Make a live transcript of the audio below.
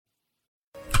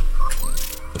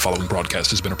The following broadcast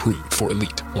has been approved for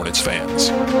elite Hornets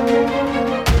fans. What a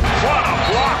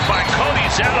block by Cody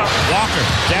Zeller. Walker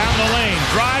down the lane,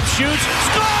 drive, shoots,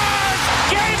 scores!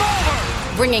 Game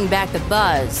over! Bringing back the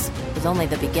buzz was only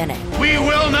the beginning. We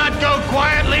will not go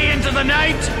quietly into the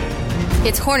night.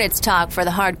 It's Hornets talk for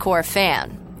the hardcore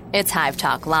fan. It's Hive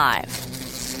Talk Live.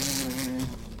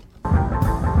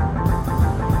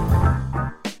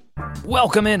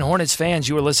 Welcome in, Hornets fans.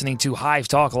 You are listening to Hive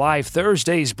Talk Live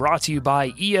Thursdays, brought to you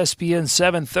by ESPN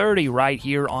 730 right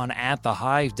here on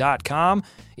atthehive.com.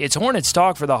 It's Hornets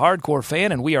Talk for the hardcore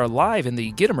fan, and we are live in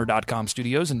the Gittimer.com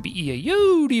studios in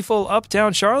beautiful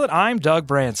Uptown Charlotte. I'm Doug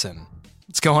Branson.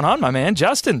 What's going on, my man?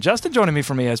 Justin joining me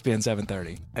from ESPN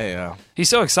 730. Hey, He's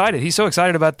so excited. He's so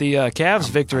excited about the Cavs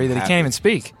victory that he can't even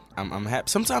speak. I'm happy.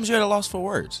 Sometimes you're at a loss for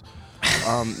words.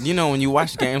 When you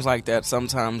watch games like that,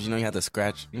 sometimes you have to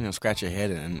scratch your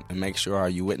head and make sure, are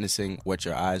you witnessing what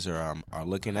your eyes are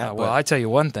looking at? Well, I tell you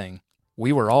one thing,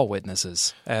 we were all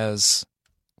witnesses. As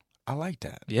I like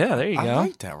that. Yeah, there you go. I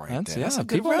like that there. That's a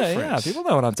good reference. People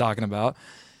know what I'm talking about.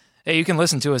 Hey, you can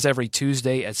listen to us every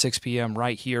Tuesday at 6 p.m.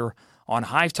 right here on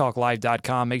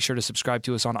HiveTalkLive.com. Make sure to subscribe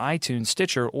to us on iTunes,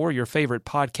 Stitcher, or your favorite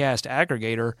podcast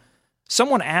aggregator.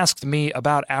 Someone asked me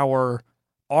about our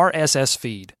RSS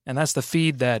feed, and that's the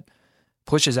feed that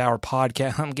pushes our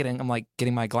podcast. I'm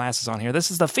getting my glasses on here. This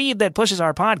is the feed that pushes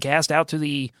our podcast out to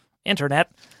the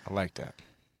internet. I like that.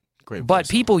 Great. But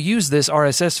people use this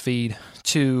RSS feed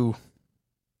to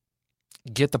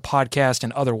get the podcast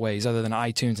in other ways other than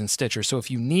iTunes and Stitcher. So if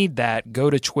you need that, go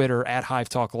to Twitter at Hive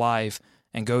Talk Live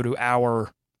and go to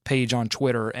our page on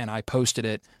Twitter, and I posted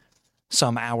it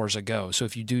some hours ago. So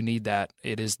if you do need that,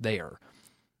 it is there.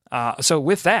 So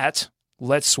with that,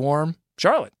 let's swarm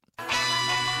Charlotte.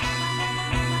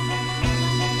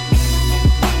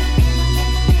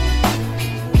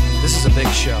 This is a big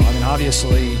show. I mean,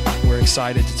 obviously, we're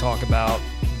excited to talk about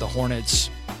the Hornets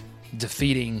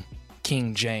defeating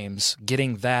King James,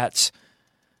 getting that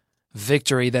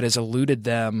victory that has eluded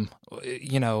them,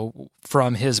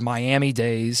 from his Miami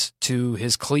days to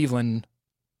his Cleveland,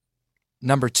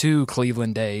 number 2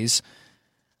 Cleveland days.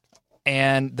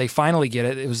 And they finally get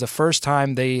it. It was the first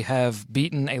time they have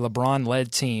beaten a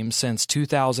LeBron-led team since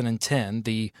 2010,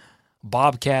 the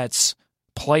Bobcats'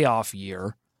 playoff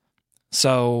year.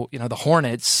 So, the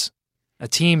Hornets, a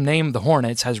team named the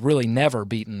Hornets, has really never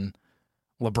beaten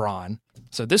LeBron.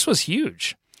 So this was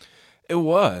huge. It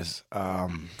was.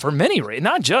 For many reasons.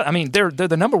 Not just, they're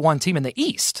the number 1 team in the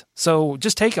East. So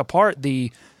just take apart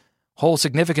the whole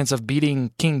significance of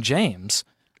beating King James.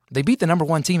 They beat the number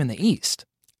 1 team in the East.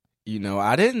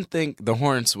 I didn't think the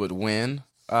Hornets would win.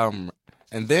 And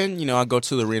then, I go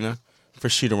to the arena for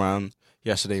shoot-around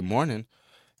yesterday morning,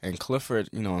 and Clifford,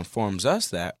 informs us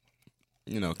that,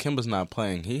 Kemba's not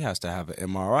playing. He has to have an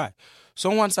MRI.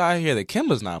 So once I hear that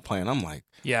Kemba's not playing, I'm like,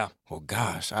 yeah. Well,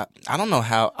 gosh, I don't know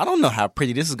how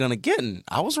pretty this is going to get, and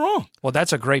I was wrong. Well,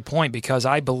 that's a great point, because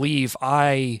I believe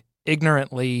I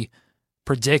ignorantly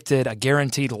predicted a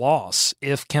guaranteed loss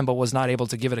if Kemba was not able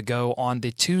to give it a go on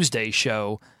the Tuesday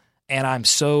show. And I'm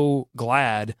so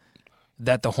glad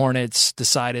that the Hornets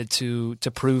decided to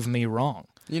prove me wrong.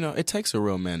 It takes a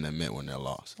real man to admit when they're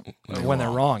lost. When they're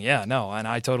wrong, yeah, no, and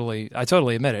I totally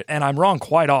admit it. And I'm wrong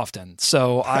quite often,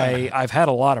 so I've had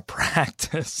a lot of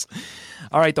practice.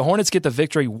 All right, the Hornets get the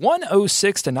victory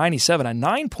 106-97, a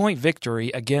 9-point victory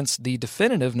against the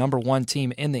definitive number 1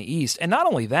 team in the East. And not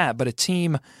only that, but a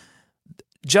team,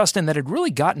 Justin, that had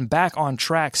really gotten back on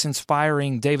track since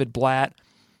firing David Blatt.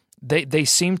 They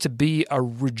seem to be a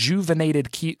rejuvenated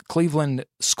Cleveland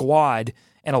squad,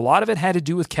 and a lot of it had to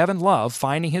do with Kevin Love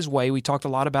finding his way. We talked a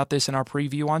lot about this in our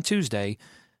preview on Tuesday.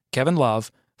 Kevin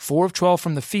Love, 4 of 12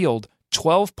 from the field,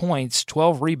 12 points,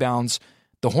 12 rebounds.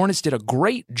 The Hornets did a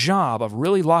great job of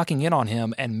really locking in on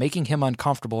him and making him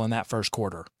uncomfortable in that first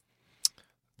quarter.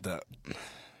 I'm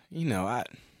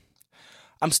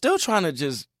still trying to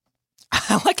just...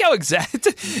 I like how this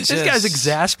guy's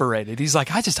exasperated. He's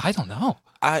like, I don't know.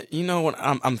 When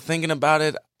I'm thinking about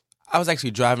it, I was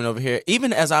actually driving over here.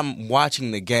 Even as I'm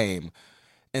watching the game,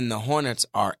 and the Hornets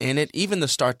are in it, even to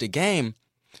start the game,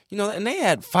 and they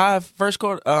had 5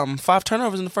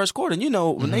 turnovers in the first quarter.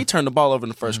 And when they turn the ball over in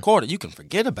the first quarter, you can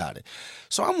forget about it.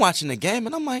 So I'm watching the game,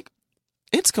 and I'm like,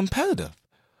 it's competitive.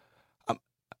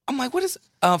 I'm like, what is,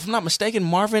 if I'm not mistaken,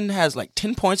 Marvin has like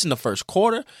 10 points in the first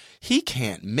quarter. He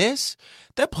can't miss.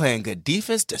 They're playing good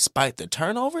defense despite the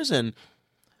turnovers, and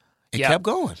it kept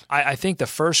going. I think the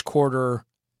first quarter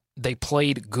they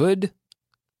played good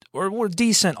or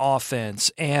decent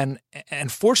offense, and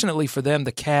fortunately for them,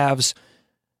 the Cavs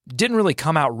didn't really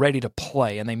come out ready to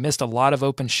play, and they missed a lot of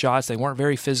open shots. They weren't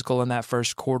very physical in that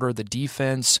first quarter. The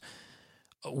defense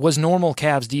was normal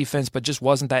Cavs defense, but just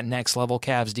wasn't that next-level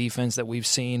Cavs defense that we've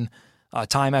seen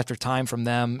time after time from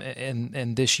them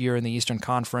in this year in the Eastern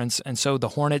Conference. And so the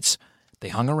Hornets, they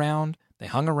hung around.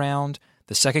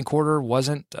 The second quarter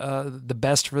wasn't the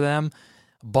best for them,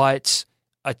 but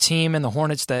a team in the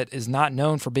Hornets that is not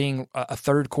known for being a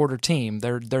third-quarter team.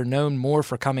 They're known more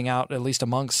for coming out, at least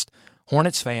amongst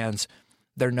Hornets fans,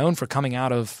 they're known for coming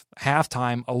out of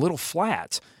halftime a little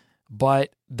flat, but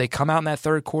they come out in that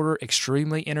third quarter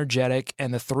extremely energetic,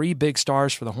 and the three big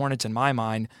stars for the Hornets in my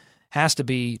mind has to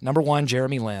be, number one,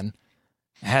 Jeremy Lin,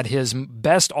 had his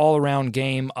best all-around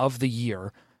game of the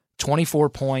year, 24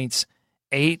 points,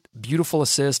 8 beautiful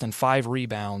assists, and 5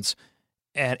 rebounds,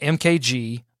 and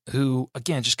MKG, who,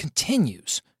 again, just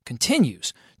continues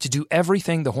to do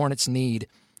everything the Hornets need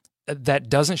that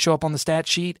doesn't show up on the stat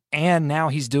sheet, and now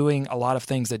he's doing a lot of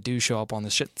things that do show up on the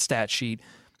stat sheet.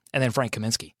 And then Frank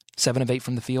Kaminsky, 7 of 8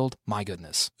 from the field. My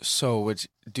goodness. So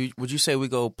would you say we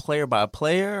go player by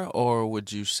player, or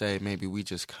would you say maybe we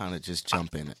just kind of just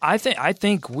jump in it? I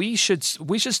think we should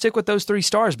stick with those 3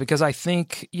 stars, because I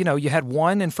think, you had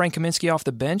one and Frank Kaminsky off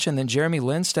the bench, and then Jeremy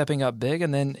Lin stepping up big,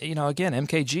 and then again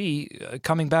MKG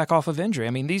coming back off of injury.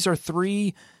 I mean, these are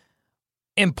 3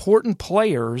 important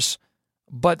players,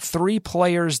 but 3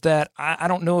 players that I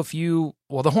don't know if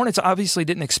the Hornets obviously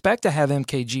didn't expect to have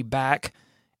MKG back.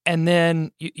 And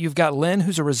then you've got Lin,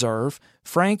 who's a reserve,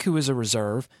 Frank, who is a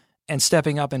reserve, and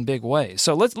stepping up in big ways.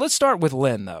 So let's start with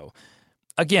Lin, though.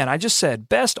 Again, I just said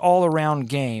best all-around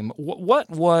game. What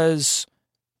was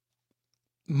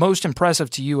most impressive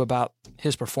to you about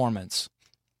his performance?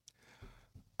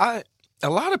 A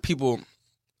lot of people,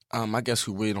 I guess,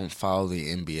 who really don't follow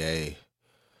the NBA,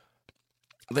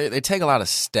 they take a lot of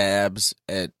stabs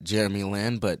at Jeremy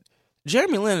Lin, but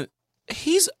Jeremy Lin,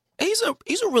 he's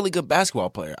a really good basketball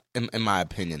player, in my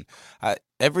opinion.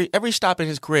 Every stop in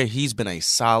his career, he's been a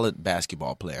solid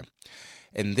basketball player.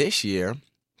 And this year,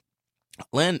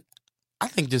 Lin, I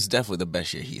think this is definitely the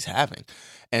best year he's having.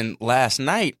 And last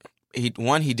night, he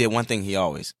did one thing he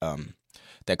always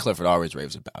that Clifford always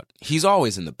raves about. He's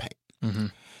always in the paint. Mm-hmm.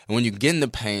 And when you get in the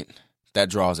paint, that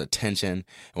draws attention.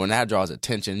 And when that draws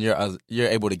attention, you're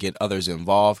able to get others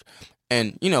involved.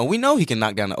 And, we know he can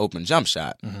knock down an open jump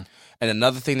shot. Mm-hmm. And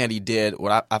another thing that he did,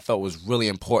 what I thought was really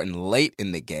important late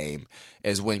in the game,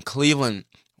 is when Cleveland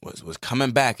was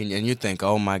coming back, and you think,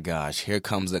 oh my gosh, here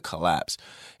comes the collapse.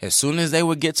 As soon as they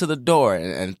would get to the door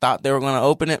and thought they were going to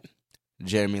open it,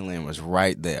 Jeremy Lin was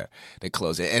right there to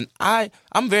close it. And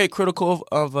I'm very critical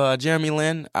of Jeremy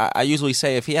Lin. I usually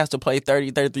say if he has to play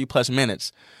 33 plus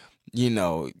minutes,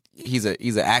 he's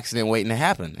an accident waiting to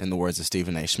happen, in the words of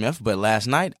Stephen A. Smith. But last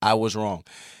night, I was wrong.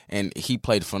 And he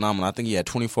played phenomenal. I think he had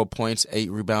 24 points, 8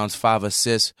 rebounds, 5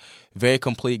 assists, very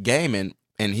complete game.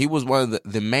 And he was one of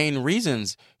the main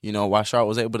reasons, why Charlotte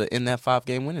was able to end that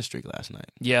 5-game winning streak last night.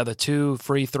 Yeah, the 2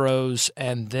 free throws,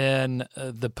 and then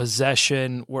the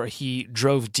possession where he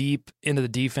drove deep into the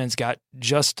defense, got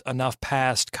just enough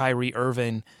past Kyrie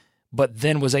Irving, but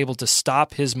then was able to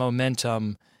stop his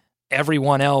momentum.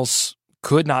 Everyone else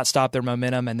could not stop their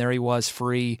momentum, and there he was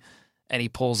free, and he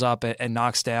pulls up and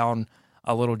knocks down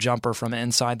a little jumper from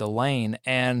inside the lane.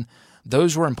 And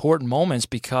those were important moments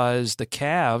because the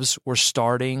Cavs were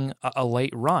starting a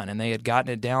late run, and they had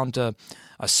gotten it down to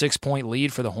a 6-point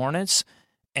lead for the Hornets.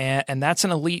 And that's an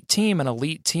elite team, and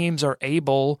elite teams are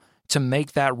able to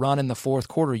make that run in the fourth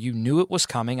quarter. You knew it was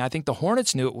coming. I think the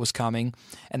Hornets knew it was coming,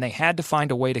 and they had to find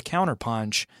a way to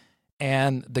counterpunch.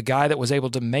 And the guy that was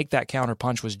able to make that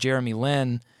counterpunch was Jeremy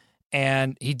Lin,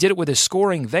 and he did it with his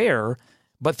scoring there,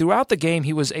 but throughout the game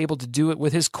he was able to do it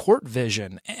with his court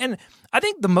vision. And I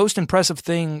think the most impressive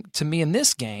thing to me in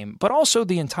this game, but also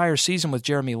the entire season with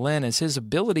Jeremy Lin, is his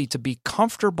ability to be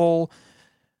comfortable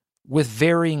with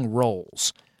varying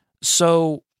roles.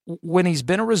 So when he's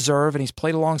been a reserve and he's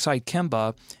played alongside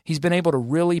Kemba, he's been able to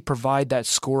really provide that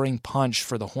scoring punch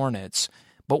for the Hornets.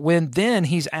 But when then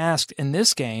he's asked in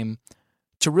this game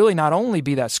to really not only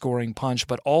be that scoring punch,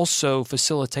 but also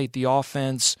facilitate the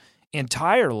offense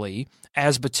entirely,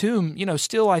 as Batum,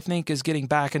 still I think is getting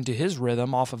back into his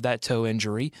rhythm off of that toe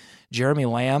injury. Jeremy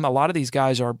Lamb, a lot of these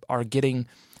guys are getting,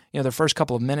 their first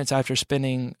couple of minutes after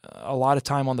spending a lot of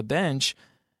time on the bench,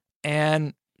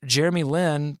 and Jeremy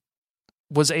Lin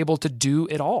was able to do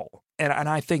it all. And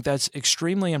I think that's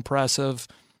extremely impressive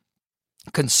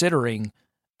considering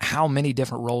how many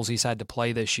different roles he's had to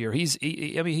play this year. He's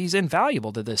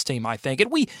invaluable to this team, I think.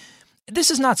 And this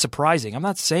is not surprising. I'm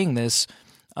not saying this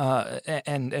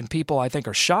and people I think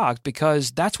are shocked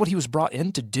because that's what he was brought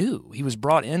in to do. He was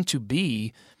brought in to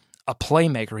be a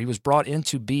playmaker. He was brought in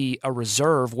to be a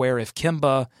reserve where if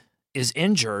Kemba is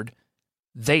injured,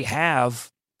 they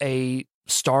have a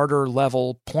starter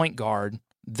level point guard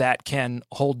that can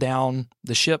hold down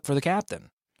the ship for the captain.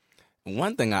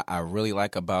 One thing I really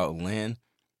like about Len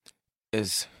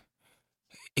is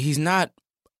he's not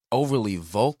overly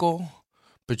vocal,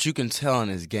 but you can tell in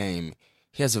his game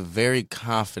he has a very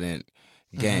confident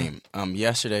game.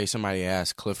 Yesterday, somebody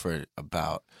asked Clifford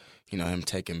about him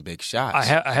taking big shots.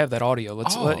 I have that audio.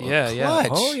 Let's clutch.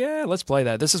 Let's play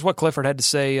that. This is what Clifford had to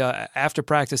say after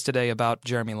practice today about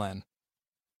Jeremy Lin.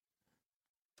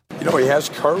 He has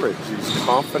courage. He's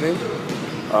confident.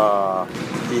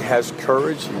 He has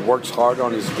courage. He works hard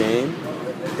on his game.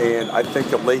 And I think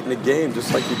that late in the game,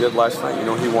 just like he did last night,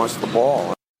 he wants the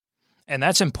ball. And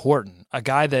that's important. A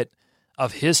guy that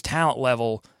of his talent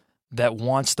level that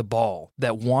wants the ball,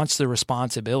 that wants the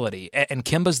responsibility. And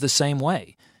Kemba's the same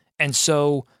way. And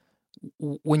so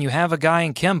when you have a guy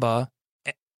in Kemba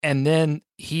and then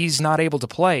he's not able to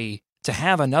play, to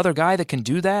have another guy that can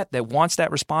do that wants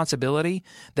that responsibility,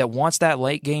 that wants that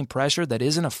late game pressure, that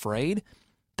isn't afraid,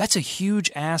 that's a huge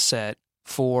asset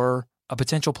for a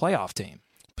potential playoff team.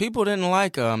 People didn't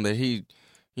like that he,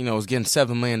 was getting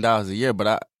 $7 million a year,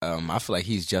 but I feel like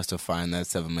he's justifying that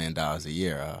 $7 million a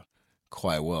year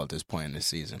quite well at this point in the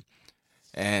season.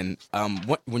 And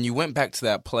when you went back to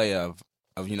that play of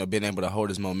being able to hold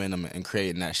his momentum and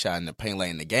creating that shot in the paint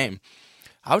late in the game,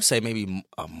 I would say maybe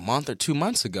a month or 2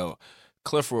 months ago,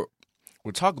 Clifford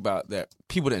would talk about that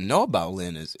people didn't know about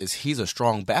Lin is he's a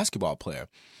strong basketball player.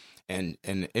 And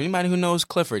anybody who knows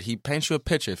Clifford, he paints you a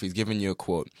picture if he's giving you a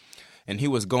quote. And he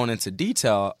was going into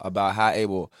detail about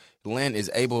how Lin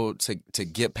is able to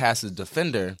get past his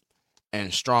defender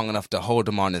and strong enough to hold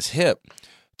him on his hip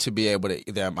to be able to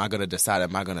either am I going to decide,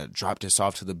 am I going to drop this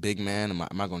off to the big man?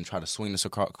 Am I going to try to swing this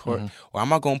across court? Or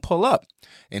am I going to pull up?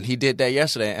 And he did that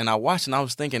yesterday. And I watched and I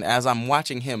was thinking as I'm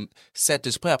watching him set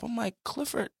this play up, I'm like,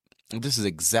 Clifford, this is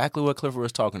exactly what Clifford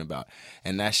was talking about.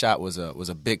 And that shot was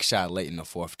a big shot late in the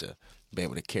fourth to be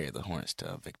able to carry the Hornets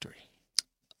to victory.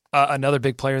 Another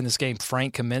big player in this game,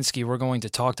 Frank Kaminsky. We're going to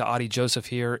talk to Adi Joseph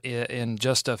here in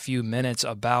just a few minutes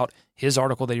about his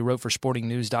article that he wrote for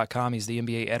SportingNews.com. He's the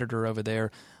NBA editor over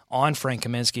there on Frank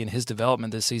Kaminsky and his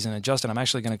development this season. And Justin, I'm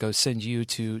actually going to go send you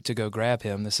to go grab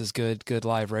him. This is good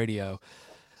live radio.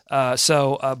 But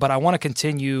I want to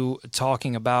continue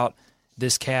talking about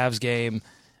this Cavs game.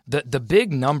 The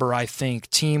big number, I think,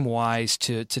 team-wise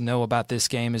to know about this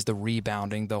game is the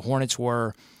rebounding. The Hornets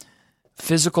were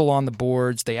physical on the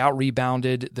boards. They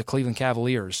out-rebounded the Cleveland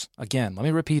Cavaliers. Again, let me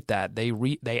repeat that.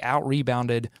 They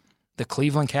out-rebounded the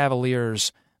Cleveland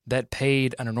Cavaliers that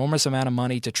paid an enormous amount of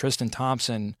money to Tristan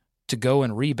Thompson to go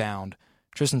and rebound.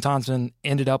 Tristan Thompson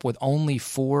ended up with only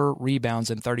 4 rebounds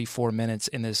in 34 minutes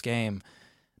in this game.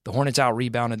 The Hornets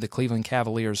out-rebounded the Cleveland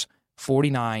Cavaliers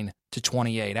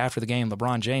 49-28. After the game,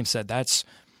 LeBron James said that's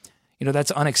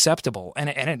unacceptable.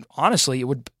 And honestly, it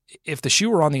would, if the shoe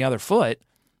were on the other foot,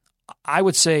 I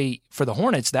would say for the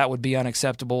Hornets that would be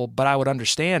unacceptable, but I would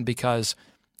understand because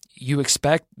you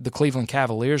expect the Cleveland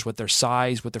Cavaliers with their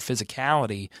size, with their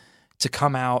physicality, to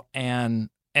come out and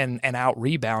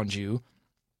out-rebound you.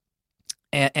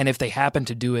 And if they happen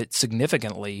to do it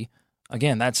significantly,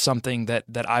 again, that's something that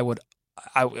I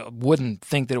wouldn't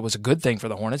think that it was a good thing for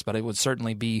the Hornets, but it would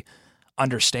certainly be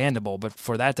understandable. But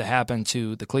for that to happen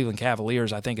to the Cleveland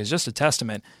Cavaliers, I think is just a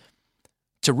testament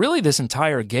to really this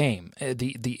entire game.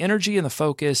 The energy and the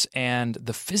focus and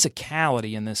the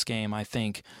physicality in this game, I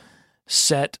think,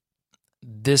 set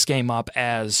this game up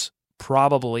as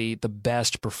probably the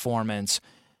best performance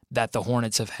that the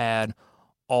Hornets have had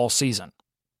all season.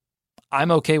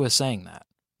 I'm okay with saying that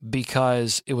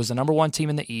because it was the number one team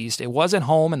in the East. It was at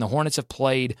home, and the Hornets have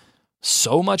played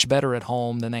so much better at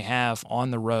home than they have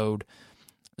on the road.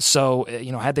 So,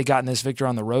 had they gotten this victory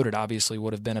on the road, it obviously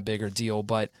would have been a bigger deal.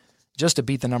 But just to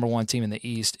beat the number one team in the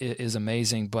East is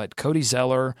amazing. But Cody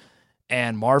Zeller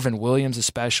and Marvin Williams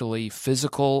especially,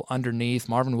 physical underneath.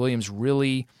 Marvin Williams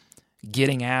really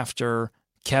getting after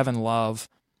Kevin Love,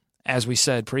 as we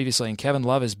said previously. And Kevin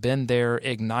Love has been their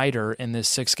igniter in this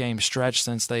 6-game stretch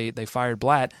since they fired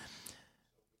Blatt.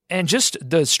 And just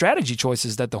the strategy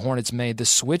choices that the Hornets made, the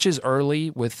switches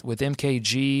early with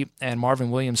MKG and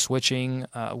Marvin Williams switching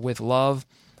with Love,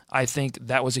 I think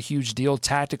that was a huge deal.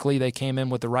 Tactically, they came in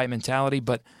with the right mentality,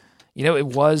 but it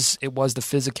was the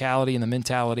physicality and the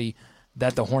mentality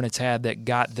that the Hornets had that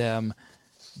got them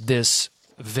this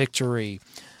victory.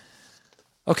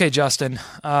 Okay, Justin,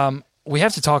 we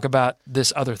have to talk about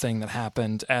this other thing that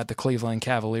happened at the Cleveland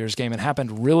Cavaliers game. It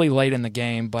happened really late in the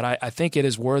game, but I think it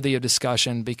is worthy of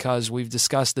discussion because we've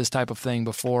discussed this type of thing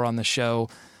before on the show.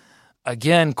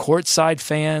 Again, courtside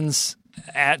fans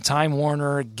at Time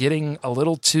Warner getting a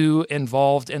little too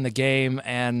involved in the game,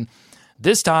 and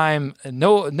this time,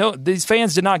 no, these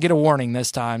fans did not get a warning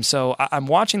this time. So I'm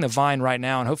watching the Vine right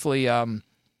now, and hopefully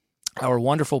our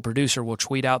wonderful producer will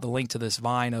tweet out the link to this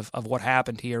Vine of what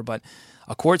happened here. But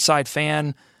a courtside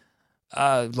fan,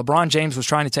 LeBron James was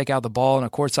trying to take out the ball, and a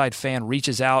courtside fan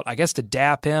reaches out, I guess, to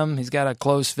dap him. He's got a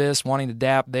closed fist wanting to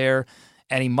dap there,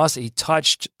 and he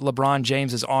touched LeBron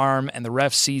James's arm, and the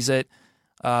ref sees it,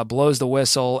 blows the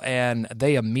whistle, and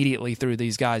they immediately threw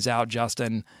these guys out,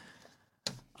 Justin.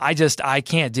 I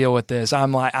can't deal with this.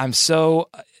 I'm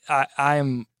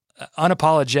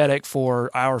unapologetic for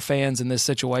our fans in this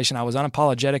situation. I was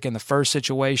unapologetic in the first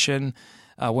situation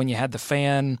when you had the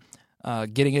fan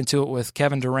getting into it with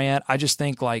Kevin Durant. I just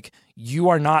think like you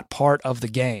are not part of the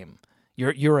game.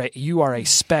 You are a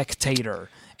spectator,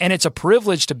 and it's a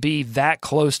privilege to be that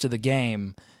close to the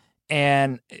game,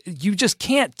 and you just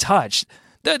can't touch.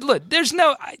 Look, there's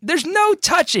no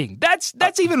touching.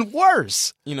 That's even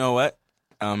worse. You know what?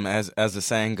 As the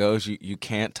saying goes, you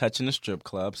can't touch in a strip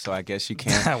club, so I guess you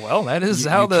can't. Well, that is you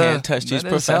can't touch these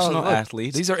professional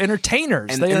athletes. These are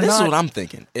entertainers. And this is what I'm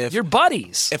thinking. If your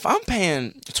buddies, if I'm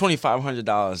paying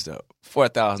 $2,500 to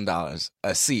 $4,000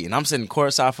 a seat, and I'm sitting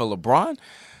courtside for LeBron,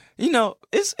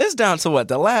 it's down to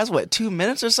the last 2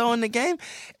 minutes or so in the game.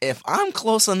 If I'm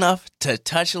close enough to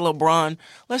touch LeBron,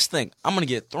 let's think I'm gonna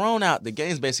get thrown out. The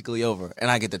game's basically over,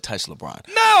 and I get to touch LeBron.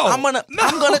 I'm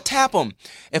gonna tap him.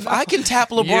 If I can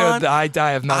tap LeBron, I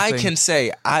have nothing. I can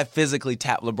say I physically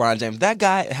tap LeBron James. That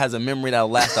guy has a memory that'll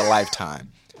last a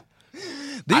lifetime.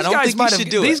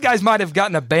 These guys might have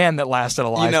gotten a ban that lasted a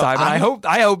lifetime, and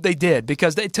I hope they did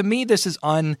because to me this is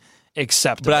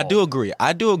unacceptable. But I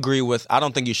do agree with, I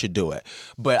don't think you should do it.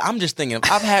 But I'm just thinking,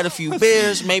 if I've had a few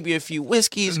beers, maybe a few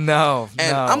whiskeys. I'm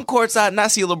courtside and I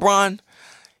see LeBron,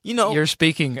 You're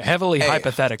speaking heavily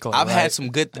hypothetically. I've had some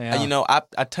good,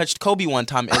 I touched Kobe one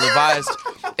time,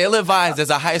 ill-advised as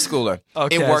a high schooler.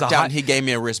 Okay, it worked out and he gave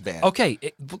me a wristband. Okay,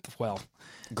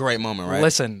 great moment, right?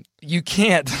 Listen, you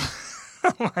can't...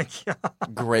 Oh my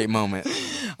God! Great moment.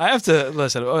 I have to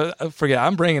listen. Forget.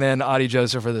 I'm bringing in Adi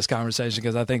Joseph for this conversation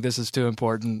because I think this is too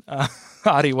important.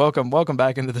 Adi, welcome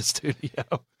back into the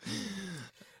studio.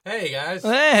 Hey guys.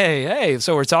 Hey.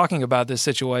 So we're talking about this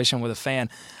situation with a fan.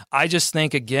 I just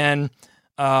think again,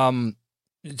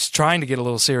 it's trying to get a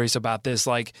little serious about this.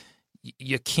 Like,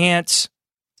 you can't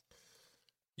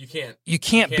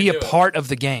be a part of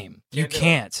the game. You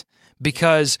can't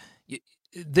because.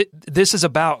 This is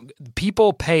about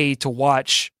people pay to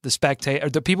watch the spectator.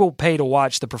 The people pay to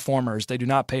watch the performers. They do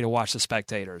not pay to watch the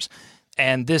spectators.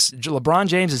 And this LeBron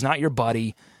James is not your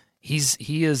buddy.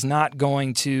 He is not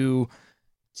going to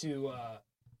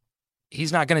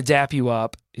he's not going to dap you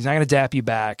up. He's not going to dap you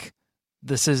back.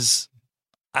 This is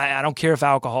I don't care if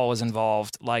alcohol was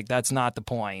involved. Like, that's not the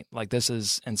point. Like, this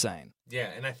is insane. Yeah,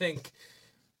 and I think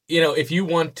if you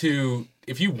want to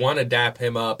dap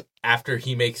him up after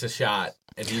he makes a shot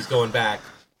and he's going back,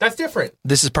 that's different.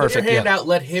 This is perfect. Put your hand out,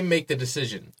 let him make the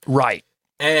decision. Right.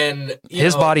 And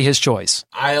his body, his choice.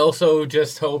 I also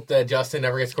just hope that Justin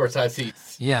never gets courtside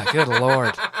seats. Yeah, good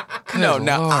Lord.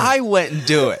 I wouldn't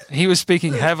do it. He was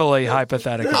speaking heavily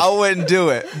hypothetically. I wouldn't do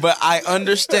it, but I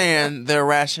understand their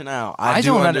rationale. I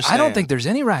don't think there's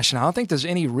any rationale. I don't think there's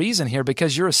any reason here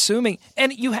because you're assuming,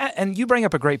 and you bring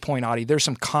up a great point, Adi. There's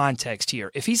some context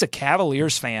here. If he's a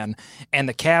Cavaliers fan and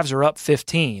the Cavs are up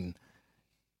 15,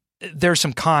 there's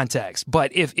some context.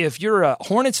 But if you're a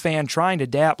Hornets fan trying to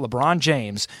dap LeBron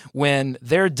James when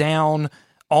they're down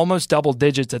almost double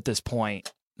digits at this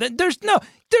point,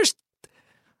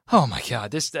 oh my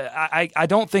God, this I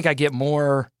don't think I get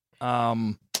more. It's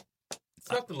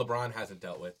something LeBron hasn't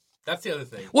dealt with. That's the other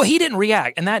thing. Well, he didn't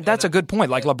react, and that's a good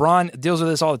point. Like, LeBron deals with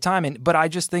this all the time, but I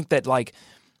just think that like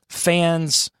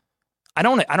fans, I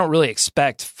don't really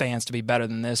expect fans to be better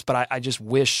than this, but I just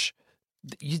wish.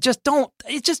 You just don't.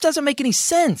 It just doesn't make any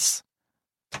sense.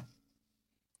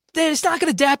 It's not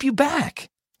going to dap you back.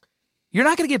 You're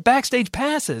not going to get backstage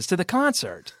passes to the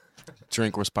concert.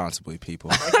 Drink responsibly,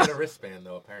 people. I might get a wristband,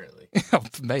 though, apparently.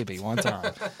 Maybe one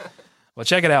time. Well,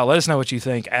 check it out. Let us know what you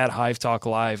think at Hive Talk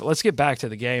Live. Let's get back to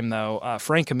the game, though.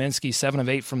 Frank Kaminsky, 7 of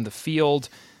 8 from the field.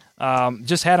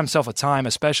 Just had himself a time,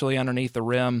 especially underneath the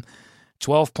rim.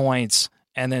 12 points.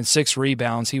 And then 6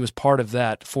 rebounds. He was part of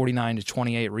that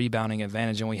 49-28 rebounding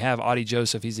advantage. And we have Adi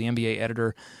Joseph. He's the NBA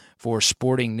editor for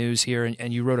Sporting News here.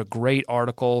 And you wrote a great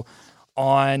article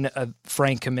on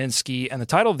Frank Kaminsky, and the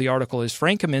title of the article is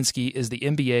Frank Kaminsky is the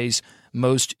NBA's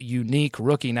most unique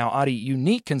rookie. Now, Adi,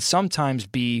 unique can sometimes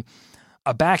be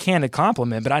a backhanded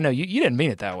compliment, but I know you didn't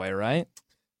mean it that way, right?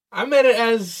 I meant it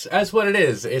as what it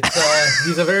is. It's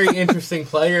he's a very interesting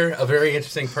player, a very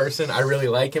interesting person. I really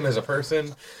like him as a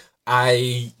person.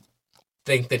 I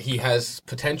think that he has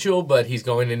potential, but he's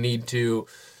going to need to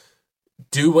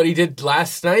do what he did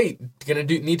last night. Going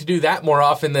to need to do that more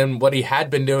often than what he had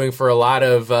been doing for a lot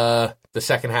of the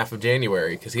second half of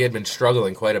January, because he had been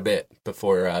struggling quite a bit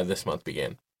before this month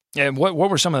began. Yeah, and what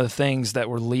were some of the things that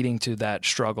were leading to that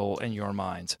struggle in your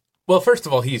mind? Well, first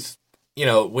of all, he's,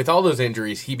 with all those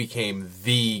injuries, he became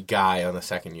the guy on the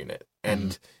second unit,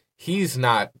 and he's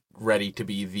not ready to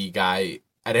be the guy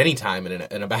at any time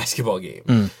in a basketball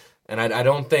game. And I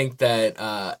don't think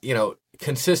that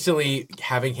consistently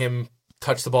having him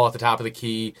touch the ball at the top of the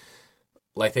key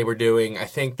like they were doing, I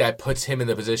think that puts him in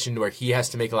the position where he has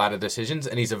to make a lot of decisions,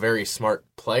 and he's a very smart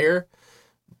player,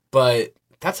 but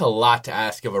that's a lot to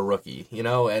ask of a rookie,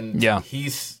 and yeah. He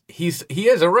is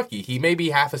a rookie. He may be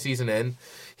half a season in.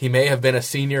 He may have been a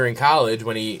senior in college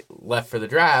when he left for the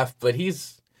draft, but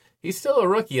he's still a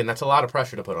rookie, and that's a lot of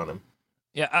pressure to put on him.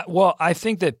 Yeah, well, I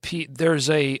think that there's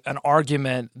an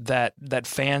argument that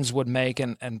fans would make,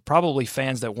 and probably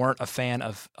fans that weren't a fan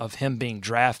of him being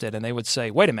drafted, and they would say,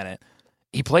 wait a minute,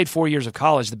 he played 4 years of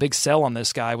college. The big sell on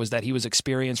this guy was that he was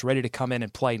experienced, ready to come in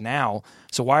and play now.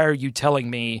 So why are you telling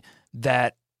me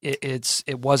that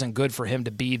it wasn't good for him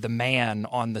to be the man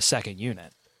on the second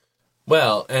unit?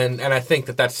 Well, and I think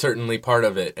that that's certainly part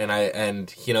of it, and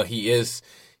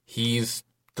he's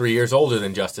 3 years older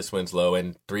than Justice Winslow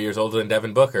and 3 years older than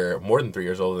Devin Booker, more than 3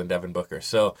 years older than Devin Booker.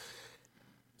 So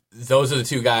those are the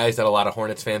two guys that a lot of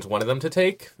Hornets fans wanted them to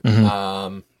take.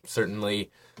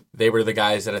 Certainly, they were the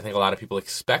guys that I think a lot of people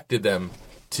expected them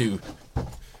to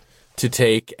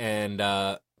take. And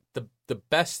the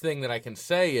best thing that I can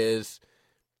say is,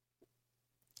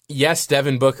 yes,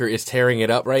 Devin Booker is tearing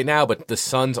it up right now, but the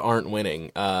Suns aren't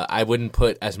winning. I wouldn't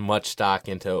put as much stock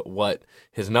into what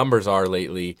his numbers are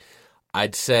lately.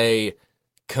 I'd say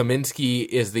Kaminsky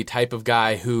is the type of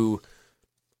guy who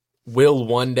will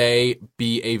one day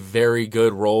be a very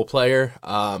good role player.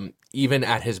 Even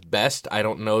at his best, I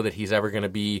don't know that he's ever going to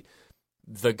be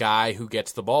the guy who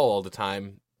gets the ball all the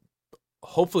time,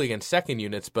 hopefully against second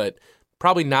units, but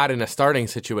probably not in a starting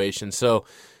situation. So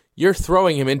you're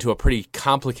throwing him into a pretty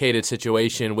complicated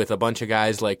situation with a bunch of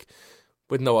guys, like,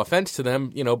 with no offense to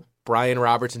them, Brian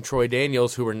Roberts and Troy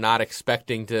Daniels, who were not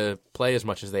expecting to play as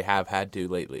much as they have had to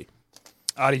lately.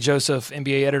 Adi Joseph,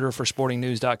 NBA editor for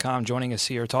SportingNews.com, joining us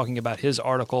here, talking about his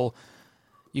article.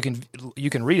 You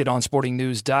can read it on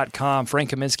SportingNews.com.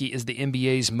 Frank Kaminsky is the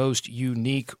NBA's most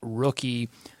unique rookie.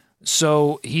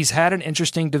 So he's had an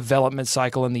interesting development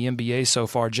cycle in the NBA so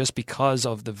far, just because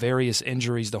of the various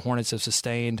injuries the Hornets have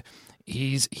sustained.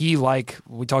 He like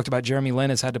we talked about, Jeremy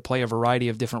Lin has had to play a variety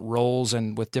of different roles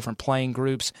and with different playing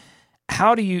groups.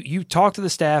 How do you talk to the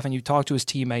staff and you talk to his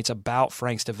teammates about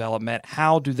Frank's development?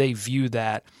 How do they view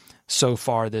that so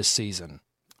far this season?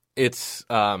 It's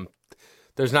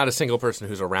there's not a single person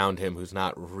who's around him who's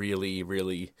not really,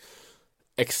 really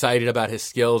excited about his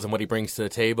skills and what he brings to the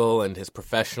table and his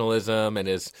professionalism and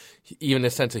even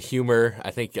his sense of humor.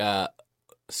 I think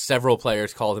several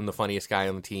players called him the funniest guy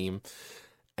on the team.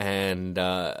 And,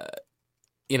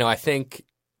 I think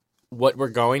what we're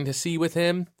going to see with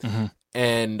him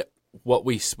and what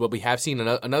we have seen,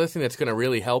 another thing that's going to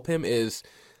really help him is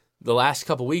the last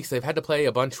couple weeks, they've had to play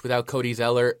a bunch without Cody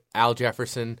Zeller, Al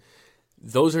Jefferson.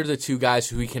 Those are the two guys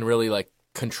who we can really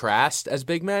contrast as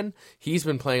big men. He's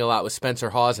been playing a lot with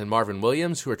Spencer Hawes and Marvin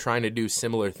Williams, who are trying to do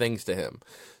similar things to him.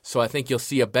 So I think you'll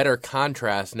see a better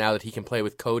contrast now that he can play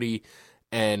with Cody,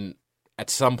 and at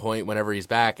some point, whenever he's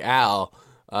back, Al.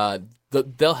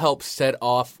 They'll help set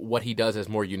off what he does as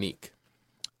more unique.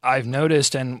 I've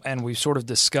noticed, and we've sort of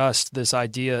discussed this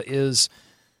idea, is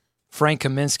Frank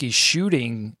Kaminsky's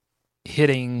shooting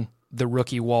hitting the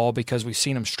rookie wall, because we've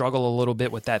seen him struggle a little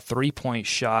bit with that three-point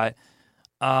shot.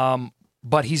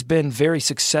 But he's been very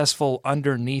successful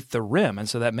underneath the rim, and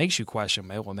so that makes you question,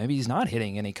 well, maybe he's not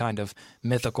hitting any kind of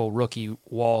mythical rookie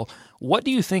wall. What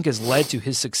do you think has led to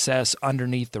his success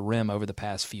underneath the rim over the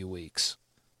past few weeks?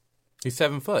 He's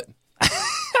 7 foot.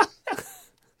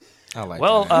 I like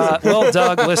well, that. Well,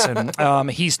 Doug, listen,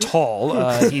 he's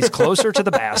tall. He's closer to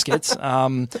the baskets.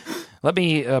 Let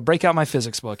me break out my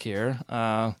physics book here.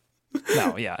 But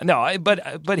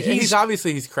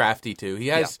he's crafty too.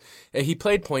 He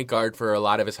played point guard for a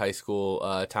lot of his high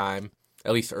school time.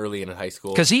 at least early in high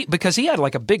school. Because he had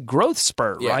like a big growth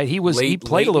spurt, right? He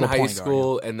played a little in high point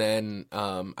school, guard. and then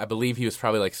I believe he was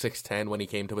probably like 6'10" when he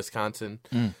came to Wisconsin.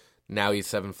 Now he's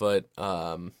 7 foot.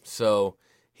 So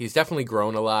he's definitely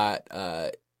grown a lot.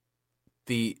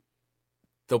 The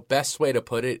best way to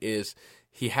put it is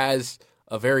he has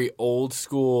a very old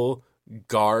school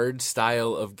guard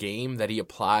style of game that he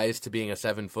applies to being a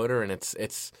 7-footer, and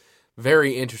it's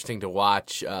very interesting to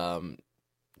watch.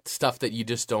 Stuff that you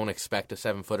just don't expect a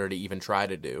 7-footer to even try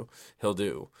to do, he'll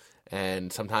do.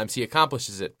 And sometimes he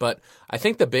accomplishes it. But I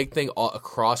think the big thing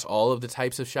across all of the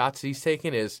types of shots he's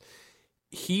taken is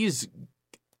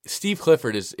Steve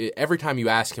Clifford is, every time you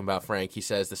ask him about Frank, he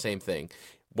says the same thing.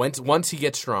 Once he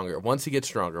gets stronger.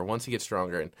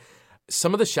 And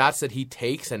some of the shots that he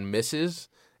takes and misses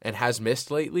and has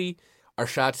missed lately are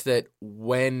shots that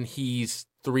when he's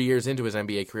 3 years into his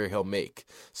NBA career, he'll make.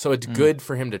 So it's good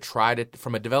for him to try to,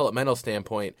 from a developmental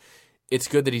standpoint, it's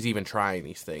good that he's even trying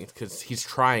these things because he's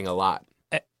trying a lot.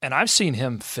 And I've seen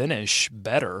him finish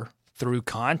better through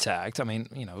contact. I mean,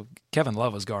 Kevin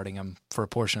Love was guarding him for a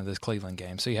portion of this Cleveland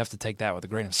game, so you have to take that with a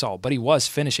grain of salt. But he was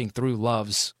finishing through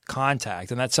Love's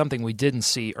contact, and that's something we didn't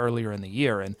see earlier in the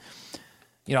year. And,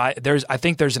 I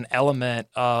think there's an element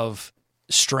of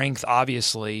strength,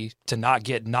 obviously, to not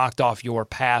get knocked off your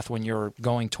path when you're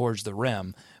going towards the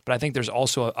rim. But I think there's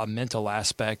also a mental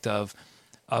aspect of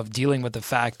dealing with the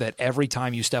fact that every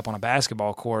time you step on a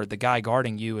basketball court, the guy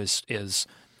guarding you is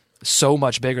so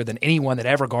much bigger than anyone that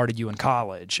ever guarded you in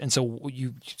college. And so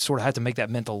you sort of have to make that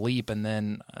mental leap. And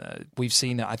then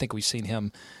I think we've seen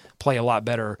him play a lot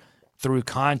better through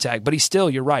contact. But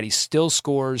you're right, he still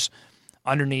scores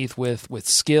underneath with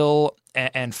skill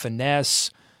and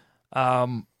finesse.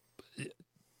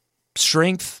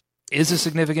 Strength is a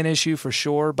significant issue for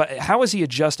sure, but how is he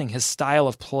adjusting his style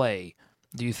of play,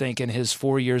 do you think, in his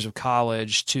 4 years of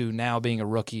college to now being a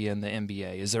rookie in the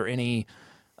NBA? Is there any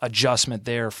adjustment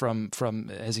there from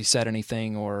has he said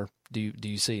anything, or do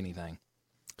you see anything?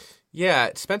 Yeah,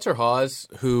 Spencer Hawes,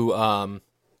 who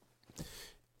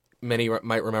many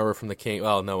might remember from the Kings.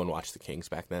 Well, no one watched the Kings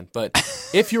back then, but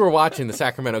if you were watching the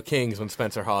Sacramento Kings when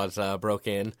Spencer Hawes broke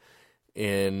in,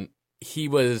 he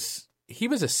was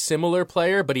a similar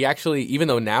player, but he actually, even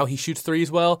though now he shoots threes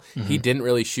well, he didn't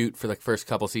really shoot for the first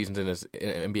couple seasons in his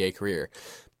NBA career.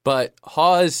 But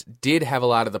Hawes did have a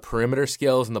lot of the perimeter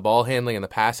skills and the ball handling and the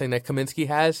passing that Kaminsky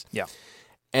has. Yeah.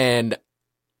 And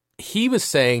he was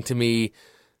saying to me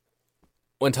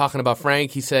when talking about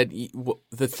Frank, he said,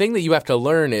 the thing that you have to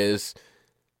learn is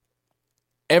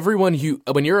when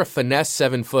you're a finesse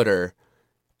 7-footer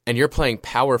and you're playing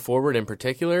power forward in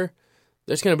particular,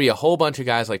 there's going to be a whole bunch of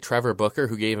guys like Trevor Booker,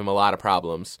 who gave him a lot of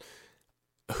problems,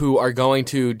 who are going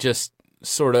to just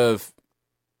sort of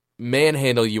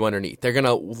manhandle you underneath. They're going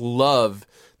to love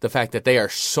the fact that they are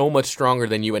so much stronger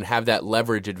than you and have that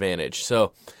leverage advantage.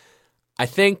 So I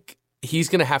think he's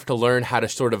going to have to learn how to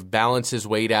sort of balance his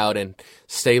weight out and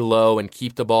stay low and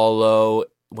keep the ball low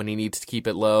when he needs to keep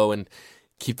it low and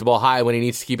keep the ball high when he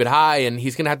needs to keep it high. And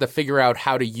he's going to have to figure out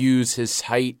how to use his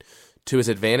height to his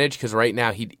advantage, because right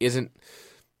now he isn't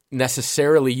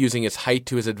necessarily using his height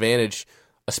to his advantage,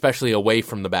 especially away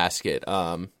from the basket.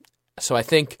 So I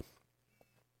think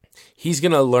he's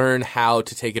going to learn how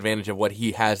to take advantage of what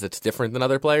he has that's different than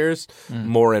other players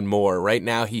more and more. Right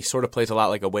now, he sort of plays a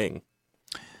lot like a wing.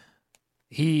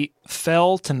 He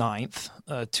fell to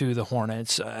 9th to the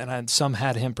Hornets, and some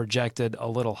had him projected a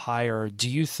little higher. Do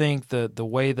you think the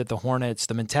way that the Hornets,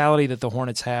 the mentality that the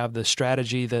Hornets have, the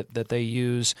strategy that they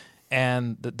use,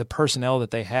 and the personnel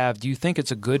that they have, do you think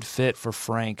it's a good fit for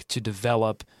Frank to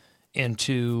develop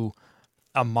into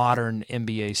a modern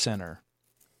NBA center?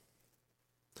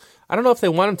 I don't know if they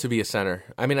want him to be a center.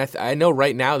 I mean, I know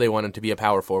right now they want him to be a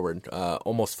power forward,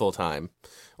 almost full time.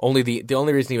 Only the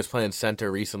only reason he was playing center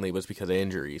recently was because of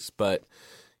injuries. But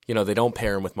they don't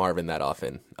pair him with Marvin that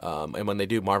often, and when they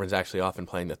do, Marvin's actually often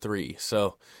playing the 3.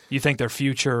 So you think their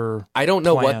future? I don't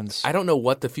know plans. I don't know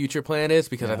what the future plan is,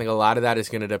 because I think a lot of that is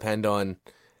going to depend on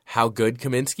how good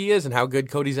Kaminsky is and how good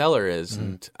Cody Zeller is,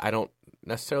 and I don't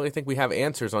necessarily think we have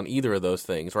answers on either of those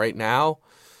things right now.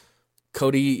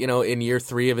 Cody, in year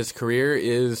 3 of his career,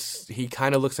 he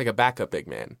kind of looks like a backup big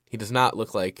man. He does not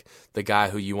look like the guy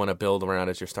who you want to build around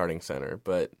as your starting center,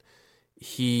 but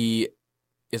he's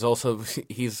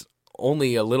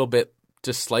only a little bit,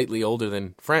 just slightly older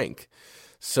than Frank.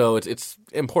 So it's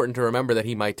important to remember that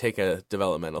he might take a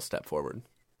developmental step forward.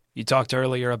 You talked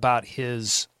earlier about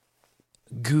his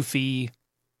goofy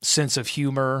sense of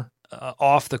humor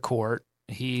off the court.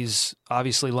 He's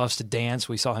obviously loves to dance.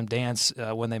 We saw him dance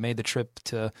when they made the trip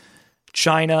to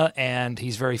China, and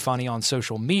he's very funny on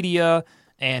social media.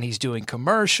 and he's doing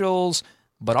commercials,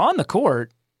 but on the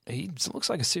court, he looks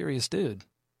like a serious dude.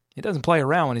 He doesn't play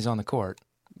around when he's on the court.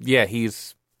 Yeah,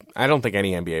 I don't think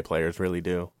any NBA players really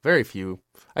do. Very few.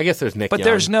 I guess there's Nick But Young.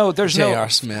 there's no J.R.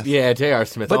 Smith. Yeah, J.R.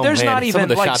 Smith. But there's not even, some of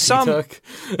the like, shots some-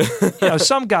 he took.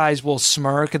 Some guys will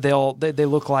smirk. They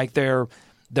look like they're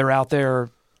out there,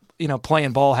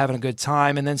 playing ball, having a good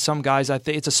time, and then some guys, I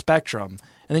think it's a spectrum.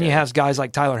 And then you have guys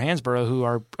like Tyler Hansbrough who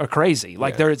are crazy.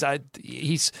 Like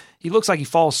he looks like he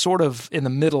falls sort of in the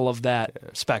middle of that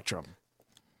spectrum.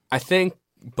 I think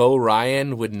Bo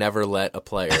Ryan would never let a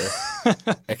player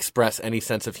express any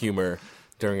sense of humor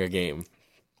during a game.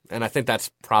 And I think that's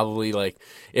probably like,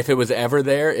 if it was ever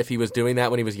there, if he was doing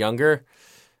that when he was younger,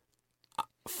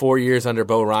 4 years under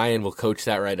Bo Ryan will coach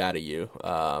that right out of you.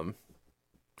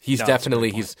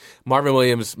 Marvin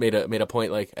Williams made a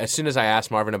point, like, as soon as I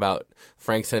asked Marvin about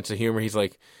Frank's sense of humor, he's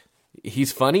like,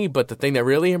 he's funny, but the thing that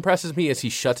really impresses me is he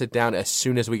shuts it down as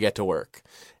soon as we get to work.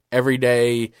 Every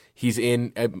day he's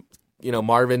in,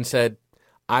 Marvin said,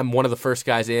 I'm one of the first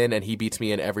guys in, and he beats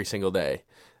me in every single day.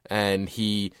 And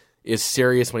he is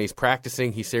serious when he's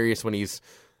practicing. He's serious when he's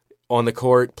on the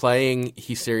court playing.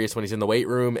 He's serious when he's in the weight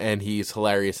room, and he's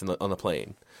hilarious on the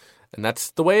plane. And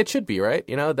that's the way it should be, right?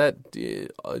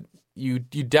 That you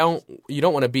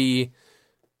don't want to be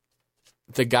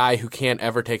the guy who can't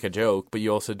ever take a joke, but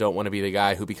you also don't want to be the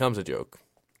guy who becomes a joke.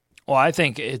 Well, I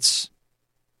think it's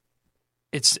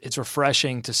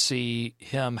refreshing to see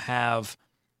him have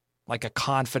like a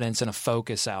confidence and a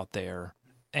focus out there,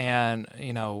 and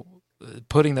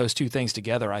putting those two things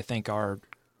together, I think, are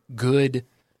good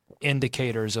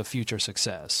indicators of future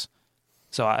success.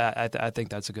 So I think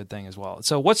that's a good thing as well.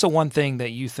 So what's the one thing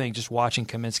that you think, just watching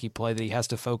Kaminsky play, that he has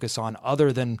to focus on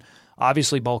other than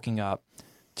obviously bulking up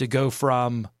to go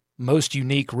from most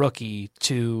unique rookie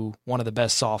to one of the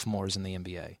best sophomores in the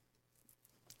NBA?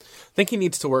 I think he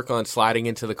needs to work on sliding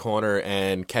into the corner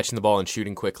and catching the ball and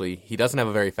shooting quickly. He doesn't have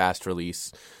a very fast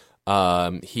release.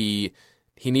 He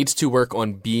needs to work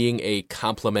on being a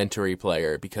complementary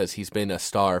player because he's been a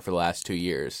star for the last 2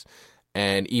 years.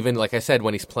 And even, like I said,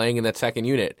 when he's playing in that second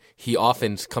unit, he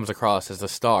often comes across as a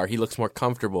star. He looks more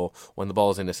comfortable when the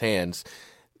ball's in his hands.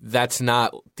 That's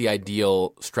not the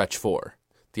ideal stretch four.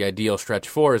 The ideal stretch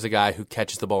four is a guy who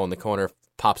catches the ball in the corner,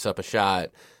 pops up a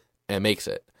shot, and makes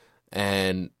it.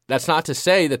 And that's not to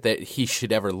say that he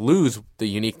should ever lose the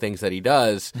unique things that he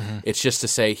does. Mm-hmm. It's just to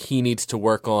say he needs to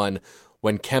work on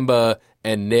when Kemba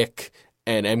and Nick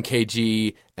and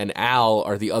MKG and Al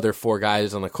are the other four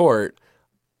guys on the court.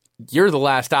 You're the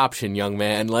last option, young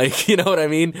man. Like, you know what I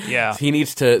mean? Yeah. He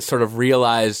needs to sort of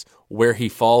realize where he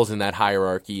falls in that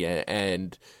hierarchy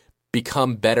and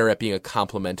become better at being a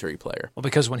complementary player. Well,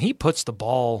 because when he puts the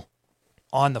ball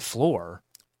on the floor,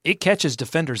 it catches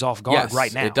defenders off guard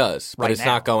right now. It does, but it's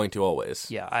not going to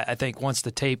always. Yeah, I think once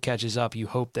the tape catches up, you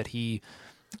hope that he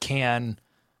can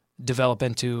develop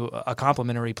into a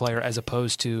complementary player, as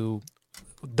opposed to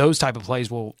those type of plays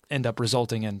will end up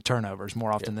resulting in turnovers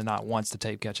more often than not once the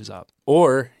tape catches up.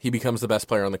 Or he becomes the best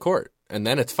player on the court, and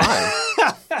then it's fine.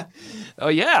 Oh,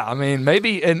 yeah. I mean,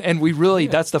 maybe, and we really,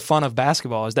 that's the fun of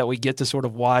basketball, is that we get to sort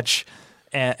of watch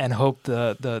and hope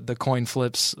the coin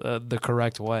flips the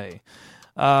correct way.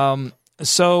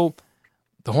 So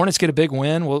the Hornets get a big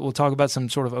win. We'll talk about some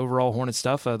sort of overall Hornets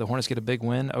stuff. The Hornets get a big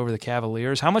win over the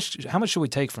Cavaliers. How much should we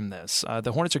take from this?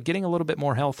 The Hornets are getting a little bit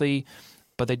more healthy,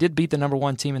 but they did beat the number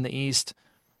one team in the East.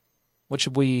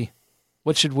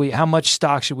 How much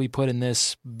stock should we put in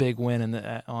this big win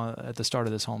at the start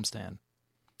of this homestand?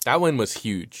 That win was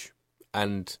huge,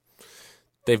 and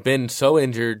they've been so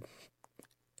injured,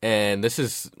 and this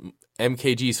is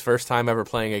MKG's first time ever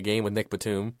playing a game with Nick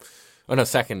Batum. Oh, no,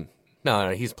 second.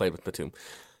 No, he's played with Batum.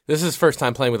 This is his first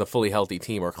time playing with a fully healthy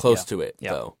team, or close to it,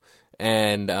 though.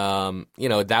 And,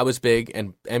 that was big,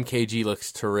 and MKG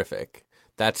looks terrific.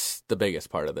 That's the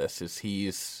biggest part of this, is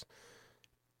he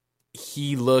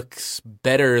looks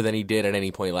better than he did at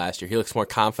any point last year. He looks more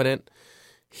confident.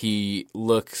 He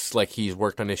looks like he's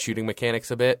worked on his shooting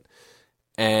mechanics a bit.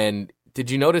 And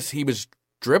did you notice he was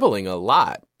dribbling a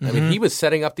lot? Mm-hmm. I mean, he was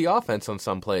setting up the offense on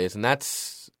some plays, and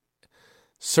that's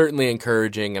certainly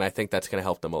encouraging, and I think that's going to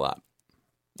help them a lot.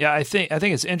 Yeah, I think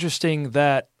it's interesting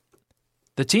that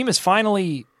the team is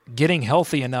finally getting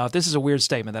healthy enough. This is a weird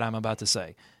statement that I'm about to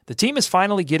say. The team is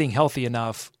finally getting healthy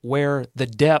enough where the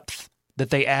depth that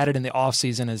they added in the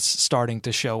offseason is starting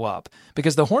to show up.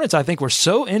 Because the Hornets, I think, were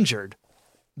so injured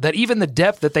that even the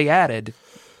depth that they added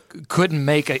couldn't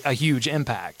make a huge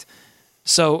impact.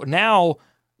 So now,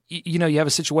 you have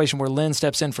a situation where Lynn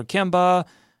steps in for Kemba,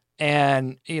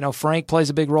 and, Frank plays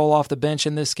a big role off the bench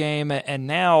in this game, and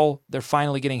now they're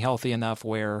finally getting healthy enough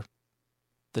where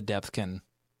the depth can.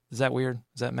 Is that weird?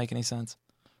 Does that make any sense?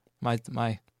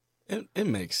 It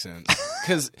makes sense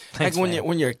because Thanks, man.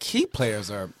 when your key players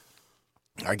are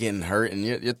getting hurt and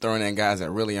you're throwing in guys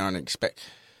that really aren't expect.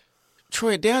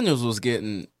 Troy Daniels was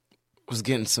getting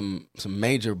some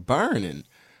major burn, and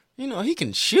he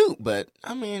can shoot, but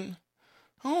I mean,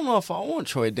 I don't know if I want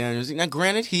Troy Daniels. Now,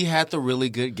 granted, he had the really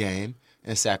good game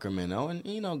in Sacramento,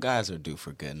 and guys are due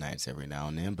for good nights every now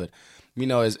and then, but.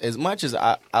 As much as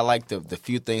I like the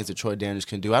few things that Troy Daniels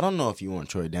can do, I don't know if you want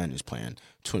Troy Daniels playing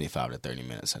 25 to 30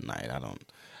 minutes a night.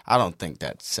 I don't think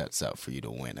that sets up for you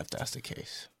to win if that's the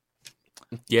case.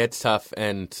 Yeah, it's tough.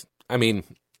 And, I mean,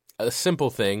 a simple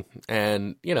thing,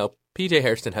 and, P.J.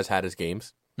 Hairston has had his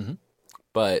games,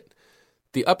 but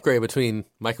the upgrade between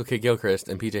Michael Kidd-Gilchrist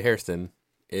and P.J. Hairston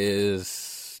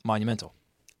is monumental.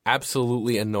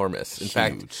 Absolutely enormous. In Huge.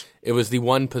 fact, it was the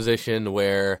one position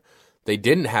where they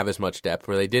didn't have as much depth,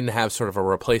 where they didn't have sort of a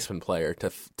replacement player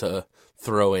to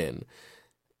throw in.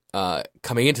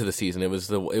 Coming into the season, it was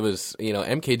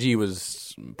MKG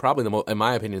was probably in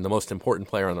my opinion, the most important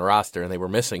player on the roster, and they were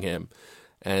missing him,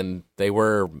 and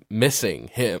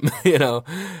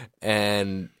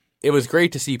and it was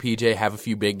great to see PJ have a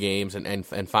few big games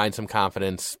and find some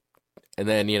confidence, and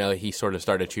then he sort of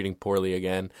started shooting poorly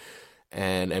again,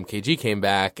 and MKG came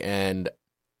back and.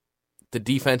 The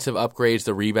defensive upgrades,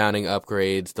 the rebounding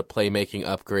upgrades, the playmaking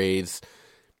upgrades,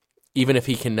 even if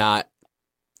he cannot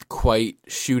quite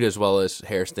shoot as well as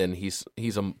Hairston, he's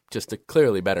just a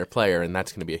clearly better player, and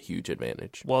that's going to be a huge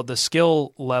advantage. Well, the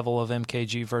skill level of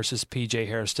MKG versus PJ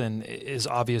Hairston is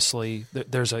obviously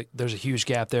there's a huge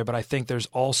gap there, but I think there's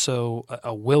also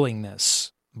a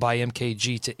willingness by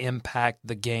MKG to impact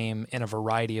the game in a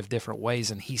variety of different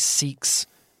ways, and he seeks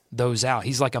those out.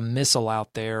 He's like a missile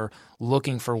out there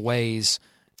looking for ways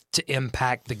to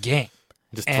impact the game.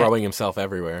 Just throwing himself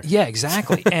everywhere. Yeah,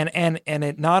 exactly. and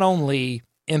it not only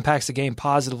impacts the game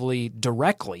positively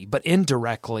directly, but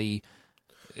indirectly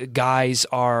guys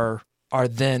are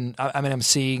then I'm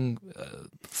seeing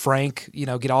Frank,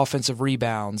 get offensive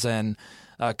rebounds, and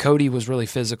Cody was really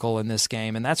physical in this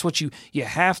game, and that's what you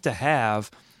have to have,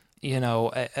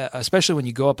 especially when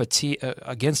you go up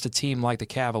against a team like the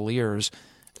Cavaliers,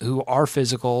 who are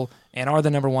physical and are the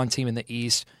number one team in the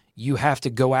East. You have to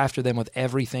go after them with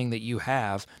everything that you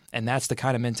have, and that's the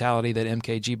kind of mentality that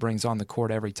MKG brings on the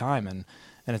court every time, and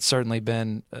it's certainly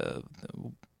been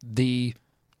the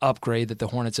upgrade that the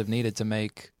Hornets have needed to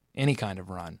make any kind of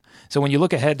run. So when you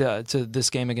look ahead to this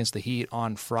game against the Heat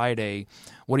on Friday,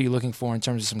 what are you looking for in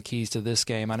terms of some keys to this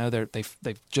game? I know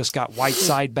they've just got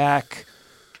Whiteside back,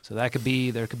 so there could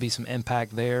be some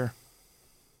impact there.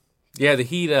 Yeah, the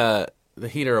Heat are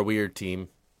a weird team.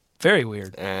 Very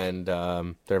weird. And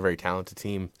they're a very talented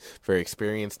team, very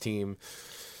experienced team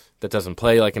that doesn't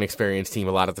play like an experienced team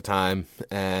a lot of the time.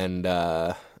 And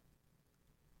they're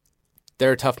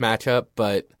a tough matchup,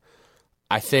 but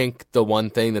I think the one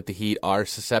thing that the Heat are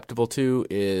susceptible to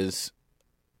is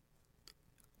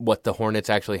what the Hornets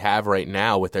actually have right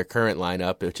now with their current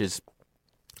lineup, which is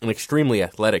an extremely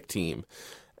athletic team.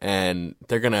 And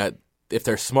if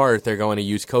they're smart, they're going to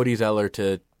use Cody Zeller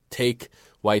to take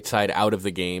Whiteside out of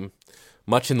the game,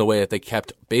 much in the way that they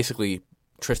kept basically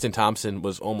Tristan Thompson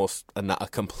was almost a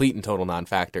complete and total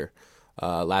non-factor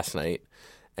last night.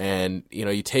 And,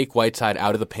 you take Whiteside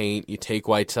out of the paint, you take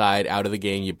Whiteside out of the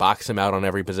game, you box him out on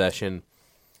every possession,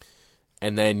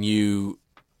 and then you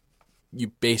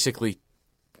basically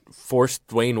force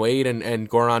Dwayne Wade and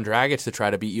Goran Dragic to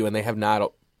try to beat you, and they have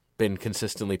not been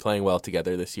consistently playing well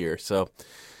together this year. So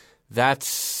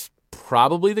that's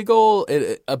probably the goal.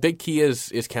 A big key is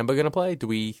Kemba going to play?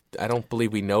 I don't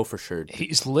believe we know for sure.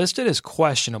 He's listed as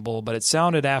questionable, but it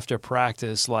sounded after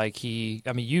practice like you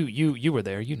were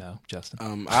there,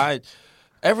 Justin.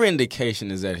 Every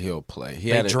indication is that he'll play.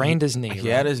 They drained his knee. He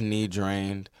had his knee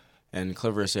drained, and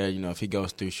Clifford said, if he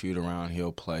goes through shoot around,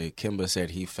 he'll play. Kemba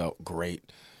said he felt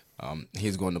great.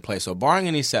 He's going to play. So barring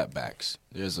any setbacks,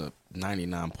 there's a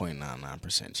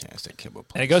 99.99% chance that Kemba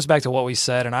plays. And it goes back to what we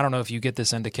said, and I don't know if you get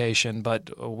this indication,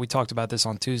 but we talked about this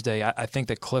on Tuesday. I think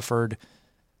that Clifford,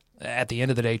 at the end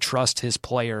of the day, trusts his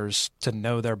players to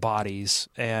know their bodies,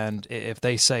 and if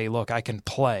they say, look, I can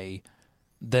play,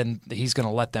 then he's going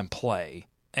to let them play.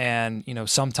 And,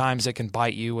 sometimes it can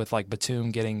bite you with like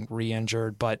Batum getting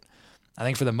re-injured, but I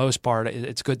think for the most part,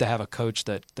 it's good to have a coach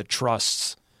that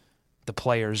trusts the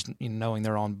players, knowing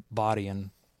their own body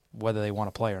and whether they want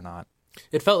to play or not.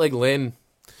 It felt like Lynn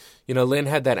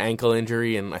had that ankle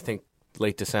injury in, I think,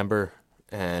 late December,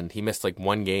 and he missed like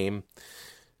one game.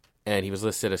 and he was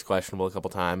listed as questionable a couple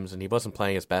times, and he wasn't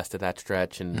playing his best at that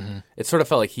stretch, and it sort of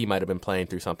felt like he might have been playing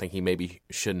through something he maybe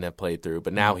shouldn't have played through.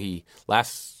 But now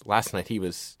last night he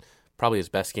was probably his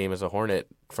best game as a Hornet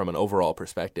from an overall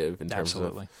perspective in terms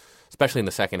of, especially in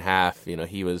the second half.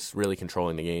 He was really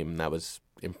controlling the game, and that was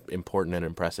important and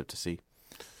impressive to see.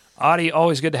 Adi,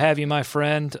 always good to have you, my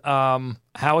friend.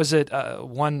 How is it?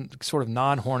 One sort of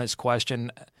non-Hornets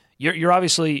question. You're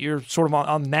obviously sort of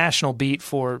on the national beat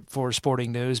for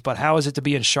Sporting News, but how is it to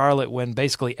be in Charlotte when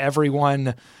basically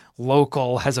everyone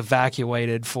local has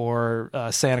evacuated for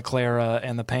Santa Clara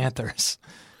and the Panthers?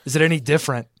 Is it any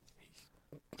different?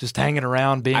 Just hanging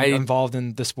around, being involved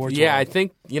in the sports world? I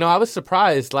think I was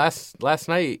surprised last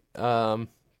night.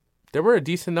 There were a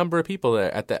decent number of people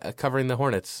there covering the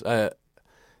Hornets.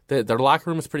 Their locker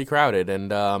room is pretty crowded,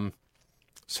 and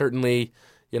certainly,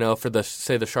 for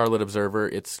the Charlotte Observer,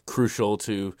 it's crucial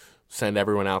to send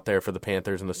everyone out there for the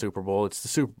Panthers and the Super Bowl. It's the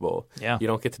Super Bowl. Yeah, you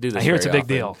don't get to do this. I hear it's a big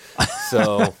often. deal.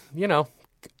 So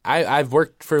I've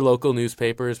worked for local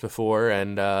newspapers before,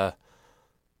 and I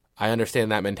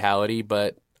understand that mentality.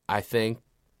 But I think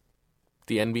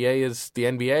the NBA is the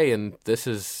NBA, and this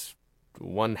is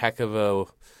one heck of a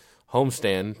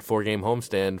homestand, 4-game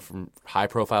homestand from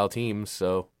high-profile teams.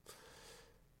 So.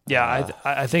 Yeah,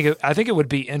 I think it would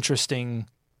be interesting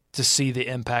to see the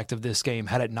impact of this game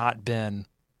had it not been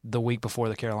the week before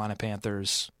the Carolina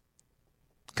Panthers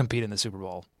compete in the Super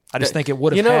Bowl. I just think it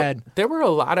would have had. There were a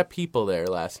lot of people there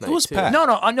last night. It was packed.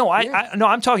 No.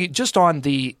 I'm talking just on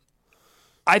the.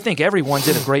 I think everyone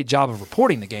did a great job of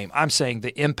reporting the game. I'm saying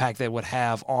the impact that it would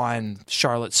have on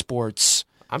Charlotte sports.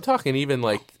 I'm talking even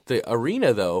like the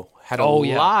arena though. Had a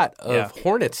lot of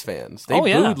Hornets fans. They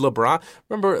booed LeBron.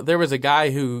 Remember, there was a guy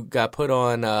who got put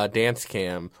on Dance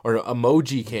Cam or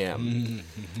Emoji Cam.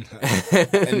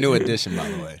 A new addition, by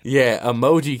the way. Yeah,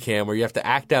 Emoji Cam, where you have to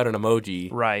act out an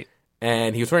emoji. Right.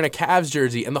 And he was wearing a Cavs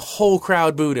jersey, and the whole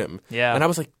crowd booed him. Yeah. And I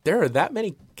was like, there are that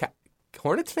many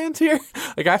Hornets fans here?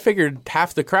 Like, I figured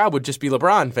half the crowd would just be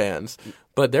LeBron fans.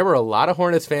 But there were a lot of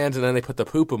Hornets fans, and then they put the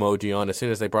poop emoji on as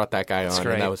soon as they brought that guy on,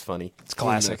 and that was funny. It's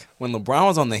classic. When LeBron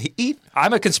was on the Heat,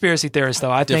 I'm a conspiracy theorist,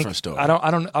 though. Different story.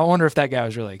 I wonder if that guy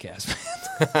was really a Cavs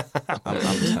fan.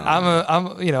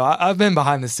 I've been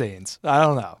behind the scenes. I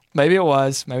don't know. Maybe it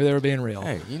was. Maybe they were being real.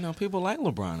 Hey, people like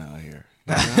LeBron out here.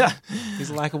 He's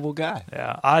a likable guy.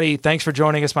 Yeah. Adi, thanks for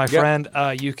joining us, my friend.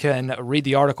 You can read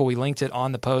the article. We linked it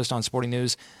on the post on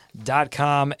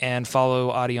sportingnews.com and follow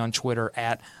Adi on Twitter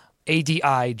at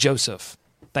ADI Joseph.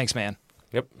 Thanks, man.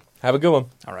 Yep. Have a good one.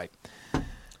 All right.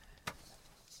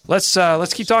 Let's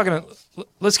keep talking.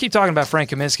 Let's keep talking about Frank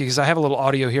Kaminsky because I have a little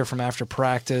audio here from after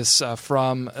practice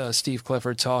from Steve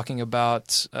Clifford talking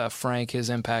about Frank, his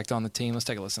impact on the team. Let's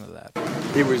take a listen to that.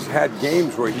 He had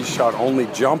games where he shot only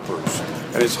jumpers,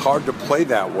 and it's hard to play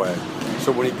that way.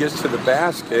 So when he gets to the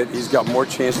basket, he's got more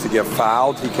chance to get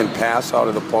fouled. He can pass out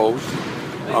of the post.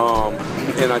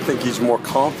 And I think he's more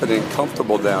confident and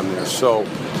comfortable down there. So,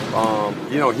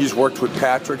 he's worked with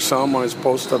Patrick some on his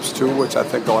post-ups too, which I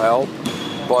think will help.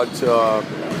 But,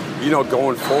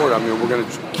 going forward, we're going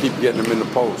to keep getting him in the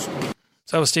post.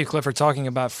 So that was Steve Clifford talking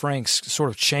about Frank's sort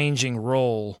of changing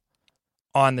role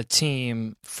on the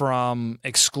team from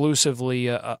exclusively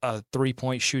a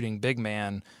three-point shooting big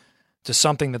man to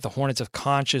something that the Hornets have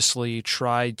consciously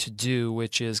tried to do,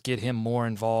 which is get him more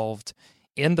involved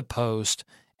in the post,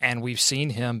 and we've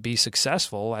seen him be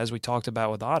successful, as we talked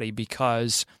about with Adi,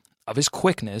 because of his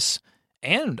quickness,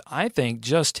 and I think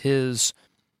just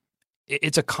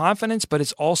it's a confidence, but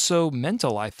it's also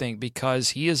mental, I think, because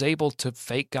he is able to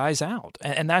fake guys out,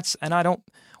 and I don't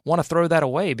want to throw that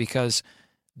away because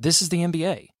this is the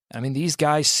NBA. These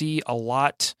guys see a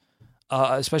lot,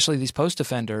 especially these post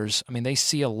defenders. They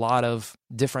see a lot of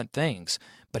different things,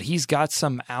 but he's got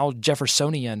some Al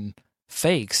Jeffersonian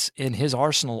fakes in his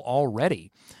arsenal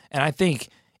already. And I think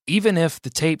even if the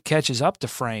tape catches up to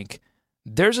Frank,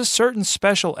 there's a certain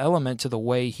special element to the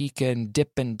way he can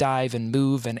dip and dive and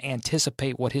move and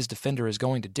anticipate what his defender is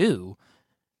going to do.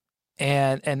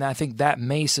 And I think that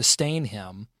may sustain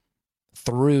him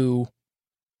through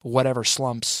whatever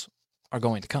slumps are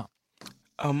going to come.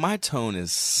 My tone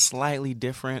is slightly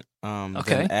different than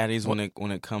Addy's when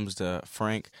it comes to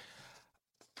Frank.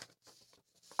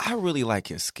 I really like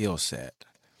his skill set,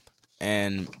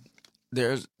 and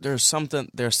there's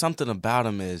something about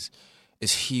him is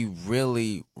he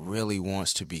really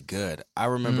wants to be good. I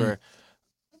remember,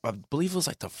 I believe it was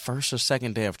like the first or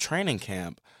second day of training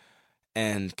camp,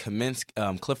 and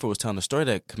Clifford was telling the story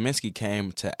that Kaminsky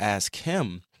came to ask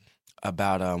him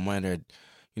about one of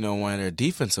their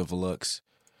defensive looks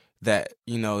that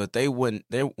that they weren't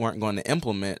going to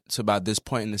implement to about this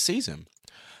point in the season.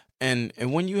 And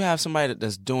when you have somebody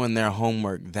that's doing their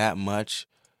homework that much,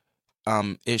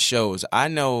 it shows. I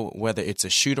know whether it's a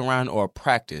shoot-around or a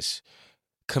practice,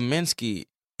 Kaminsky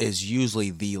is usually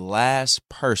the last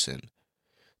person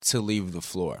to leave the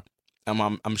floor.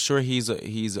 I'm sure he's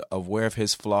aware of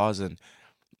his flaws and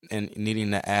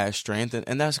needing to add strength,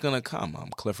 and that's going to come.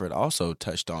 Clifford also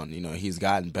touched on, he's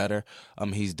gotten better.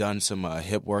 He's done some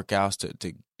hip workouts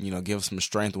to give some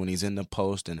strength when he's in the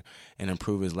post and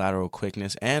improve his lateral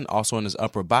quickness, and also in his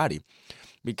upper body,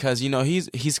 because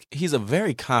he's a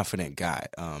very confident guy.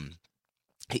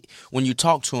 When you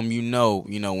talk to him,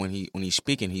 when he's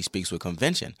speaking, he speaks with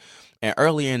conviction. And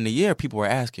earlier in the year, people were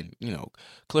asking,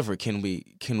 Clifford, can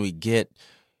we get?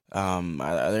 Are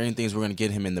there any things we're going to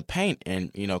get him in the paint?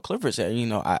 And Clifford said,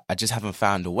 I just haven't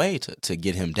found a way to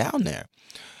get him down there.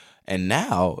 And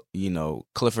now,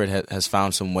 Clifford has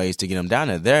found some ways to get him down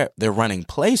there. They're running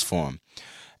plays for him,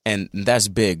 and that's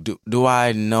big. Do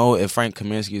I know if Frank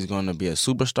Kaminsky is going to be a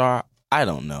superstar? I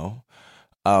don't know,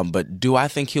 but do I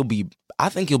think he'll be? I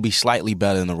think he'll be slightly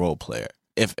better than the role player,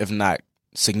 if not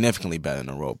significantly better than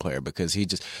the role player, because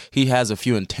he has a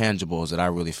few intangibles that I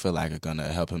really feel like are going to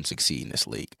help him succeed in this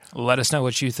league. Let us know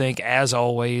what you think, as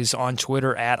always, on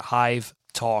Twitter at Hive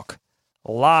Talk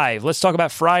Live. Let's talk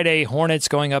about Friday. Hornets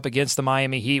going up against the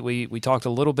Miami Heat. We talked a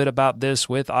little bit about this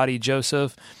with Adi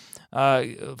Joseph.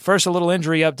 First, a little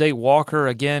injury update. Walker,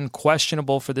 again,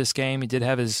 questionable for this game.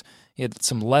 He had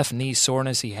some left knee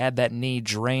soreness. He had that knee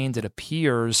drained, it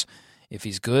appears. If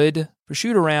he's good for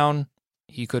shoot-around,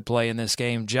 he could play in this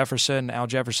game. Al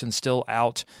Jefferson still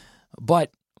out.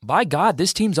 But, by God,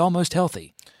 this team's almost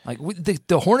healthy. Like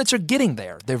the Hornets are getting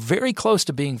there. They're very close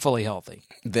to being fully healthy.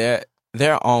 They're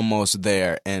almost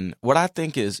there. And what I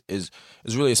think is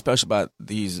really special about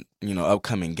these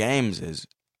upcoming games is,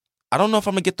 I don't know if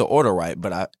I'm going to get the order right,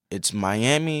 but it's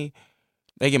Miami.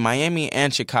 They get Miami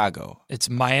and Chicago. It's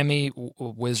Miami,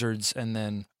 Wizards, and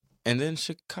then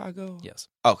Chicago? Yes.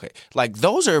 Okay. Like,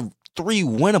 those are 3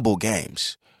 winnable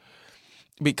games,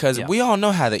 because we all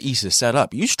know how the East is set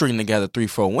up. You string together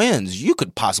 3-4 wins, you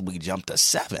could possibly jump to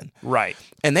 7. Right.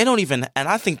 And and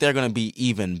I think they're going to be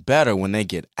even better when they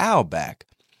get Al back.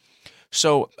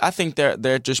 So I think they're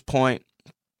at this point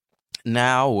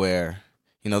now where,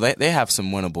 they have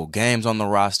some winnable games on the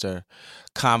roster.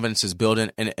 Confidence is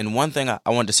building. And one thing I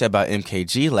wanted to say about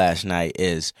MKG last night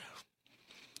is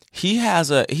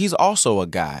he's also a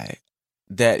guy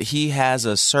that he has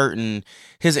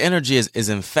his energy is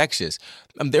infectious.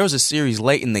 There was a series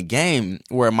late in the game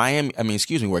where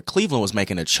where Cleveland was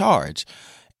making a charge,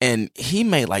 and he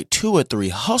made like 2 or 3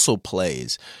 hustle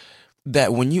plays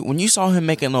that when you saw him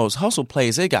making those hustle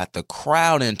plays, it got the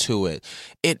crowd into it.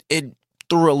 It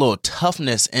threw a little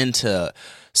toughness into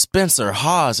Spencer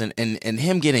Hawes and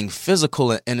him getting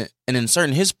physical and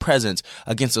inserting his presence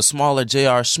against a smaller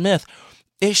J.R. Smith.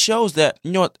 It shows that,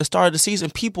 at the start of the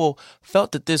season, people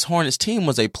felt that this Hornets team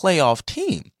was a playoff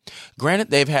team.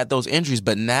 Granted, they've had those injuries,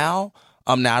 but now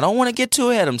I don't want to get too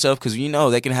ahead of themselves, because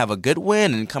they can have a good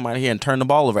win and come out here and turn the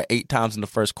ball over 8 times in the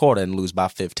first quarter and lose by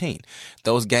 15.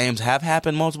 Those games have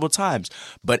happened multiple times,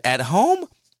 but at home,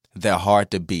 they're hard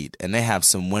to beat, and they have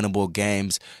some winnable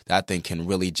games that I think can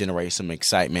really generate some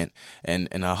excitement and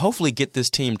hopefully get this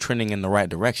team trending in the right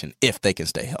direction if they can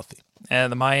stay healthy.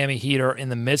 And the Miami Heat are in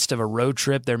the midst of a road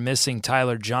trip. They're missing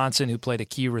Tyler Johnson, who played a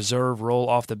key reserve role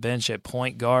off the bench at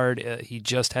point guard. He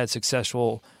just had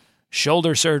successful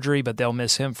shoulder surgery, but they'll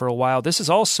miss him for a while. This is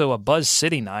also a Buzz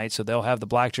City night, so they'll have the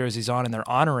black jerseys on, and they're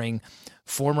honoring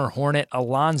former Hornet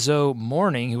Alonzo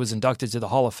Mourning, who was inducted to the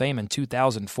Hall of Fame in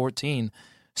 2014.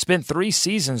 Spent 3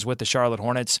 seasons with the Charlotte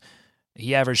Hornets.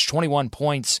 He averaged 21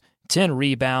 points, 10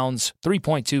 rebounds,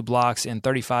 3.2 blocks in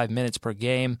 35 minutes per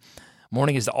game.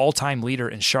 Mourning is the all-time leader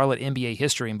in Charlotte NBA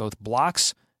history in both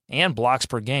blocks and blocks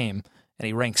per game, and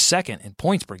he ranks 2nd in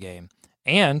points per game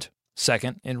and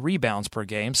 2nd in rebounds per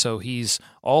game. So he's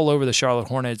all over the Charlotte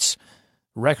Hornets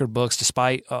record books,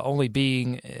 despite only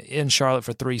being in Charlotte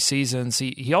for 3 seasons.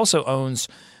 He also owns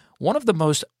one of the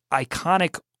most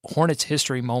iconic Hornets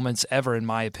history moments ever, in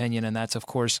my opinion, and that's, of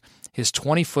course, his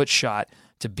 20-foot shot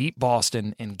to beat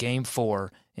Boston in Game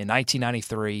 4 in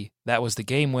 1993. That was the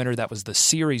game winner. That was the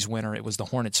series winner. It was the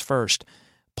Hornets' first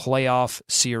playoff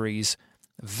series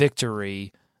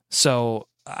victory. So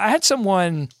I had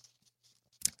someone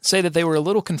say that they were a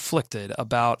little conflicted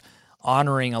about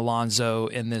honoring Alonzo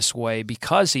in this way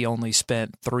because he only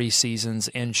spent 3 seasons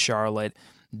in Charlotte,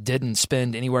 didn't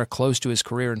spend anywhere close to his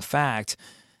career. In fact,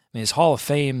 his Hall of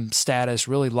Fame status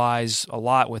really lies a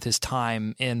lot with his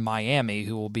time in Miami,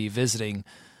 who will be visiting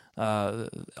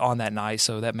on that night.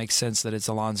 So that makes sense that it's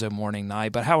Alonzo Mourning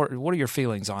night. But what are your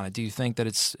feelings on it? Do you think that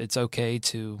it's okay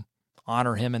to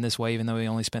honor him in this way, even though he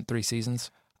only spent 3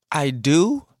 seasons? I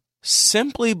do,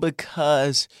 simply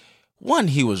because, one,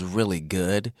 he was really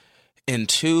good, and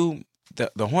two,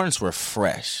 the Hornets were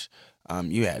fresh.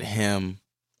 You had him,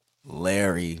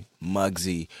 Larry,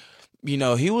 Muggsy. You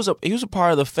know, he was a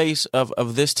part of the face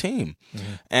of this team.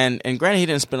 Mm-hmm. And granted, he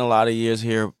didn't spend a lot of years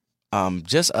here.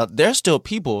 There's still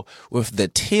people with the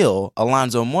teal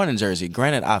Alonzo Mourning jersey.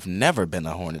 Granted, I've never been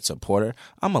a Hornet supporter.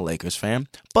 I'm a Lakers fan,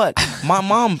 but my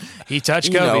mom he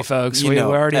touched Kobe, folks. We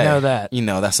already know that. You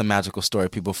know, that's a magical story,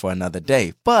 people, for another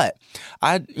day. But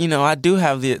I do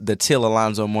have the teal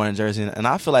Alonzo Mourning jersey, and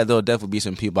I feel like there'll definitely be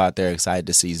some people out there excited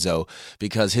to see Zoe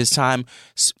because his time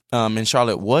in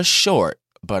Charlotte was short.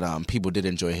 But people did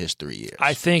enjoy his 3 years.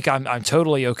 I think I'm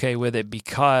totally okay with it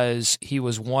because he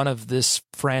was one of this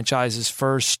franchise's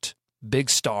first big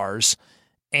stars.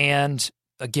 And,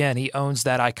 again, he owns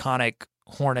that iconic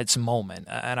Hornets moment.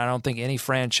 And I don't think any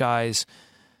franchise,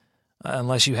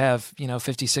 unless you have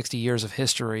 50, 60 years of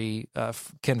history,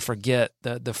 can forget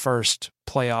the first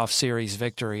playoff series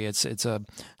victory. It's a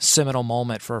seminal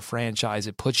moment for a franchise.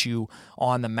 It puts you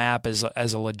on the map as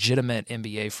a legitimate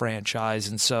NBA franchise.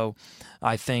 And so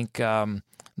I think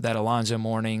that Alonzo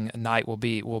Mourning night will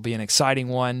be an exciting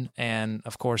one. And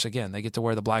of course, again, they get to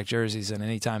wear the black jerseys, and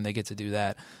anytime they get to do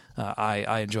that,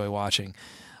 I enjoy watching.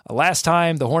 Last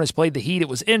time the Hornets played the Heat, it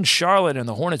was in Charlotte, and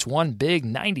the Hornets won big,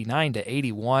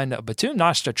 99-81. Batum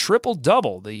notched a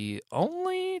triple-double, the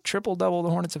only triple-double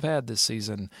the Hornets have had this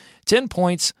season. 10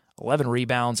 points, 11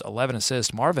 rebounds, 11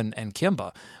 assists. Marvin and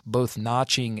Kemba both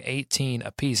notching 18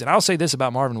 apiece. And I'll say this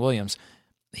about Marvin Williams.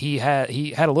 He had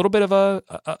a little bit of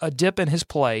a dip in his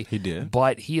play. He did.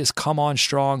 But he has come on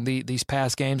strong these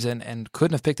past games and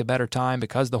couldn't have picked a better time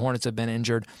because the Hornets have been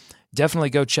injured. Definitely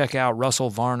go check out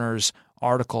Russell Varner's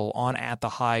article on At the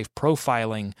Hive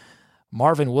profiling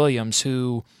Marvin Williams,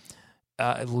 who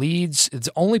leads. It's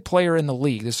the only player in the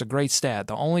league. This is a great stat.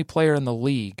 The only player in the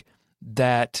league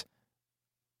that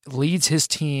leads his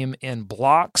team in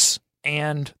blocks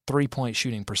and 3-point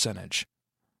shooting percentage.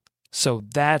 So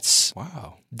that's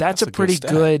a pretty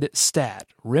good stat.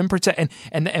 Rim protect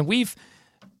and we've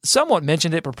somewhat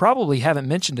mentioned it, but probably haven't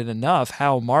mentioned it enough.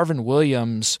 How Marvin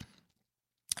Williams.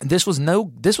 This was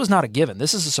not a given.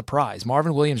 This is a surprise.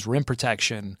 Marvin Williams' rim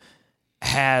protection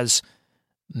has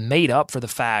made up for the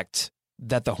fact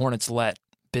that the Hornets let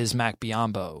Bismack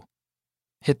Biyombo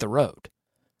hit the road.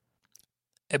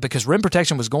 Because rim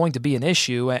protection was going to be an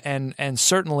issue, and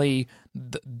certainly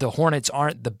the Hornets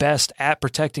aren't the best at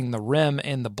protecting the rim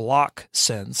in the block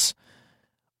sense.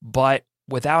 But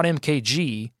without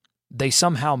MKG, they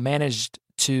somehow managed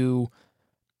to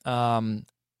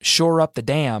shore up the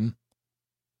dam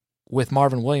with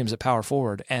Marvin Williams at power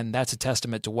forward, and that's a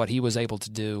testament to what he was able to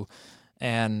do,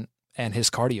 and his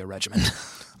cardio regimen.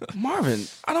 Marvin,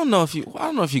 I don't know if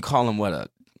you call him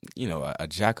a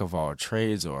jack of all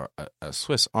trades or a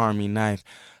Swiss Army knife.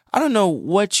 I don't know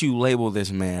what you label this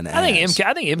man as.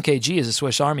 I think MKG is a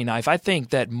Swiss Army knife. I think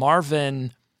that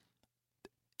Marvin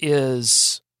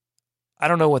is. I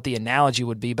don't know what the analogy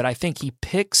would be, but I think he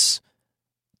picks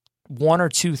one or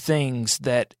two things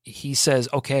that he says,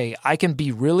 okay, I can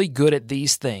be really good at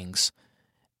these things,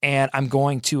 and I'm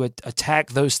going to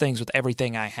attack those things with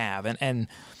everything I have. And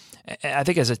I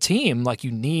think as a team, like,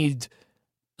 you need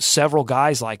several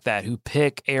guys like that who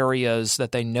pick areas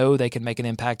that they know they can make an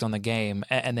impact on the game,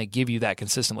 and they give you that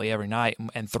consistently every night.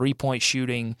 And 3-point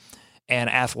shooting and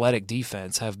athletic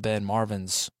defense have been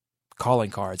Marvin's calling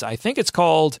cards. I think it's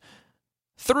called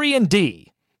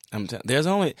 3-and-D. There's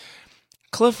only...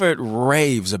 Clifford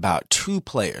raves about two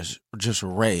players, just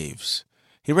raves.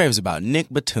 He raves about Nick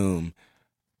Batum,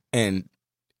 and,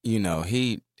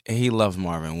 he loves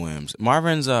Marvin Williams.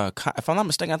 Marvin's, if I'm not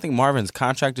mistaken, I think Marvin's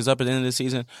contract is up at the end of the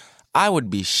season. I would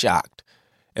be shocked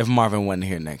if Marvin wasn't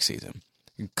here next season.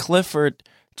 Clifford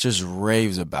just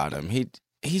raves about him.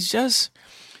 He's not.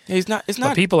 It's not.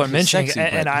 But people are mentioning, sexy,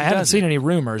 and I haven't seen any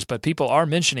rumors, but people are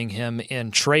mentioning him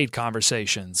in trade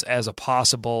conversations as a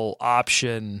possible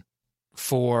option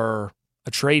for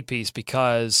a trade piece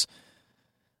because,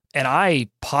 and I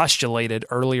postulated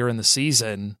earlier in the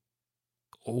season,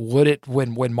 would it,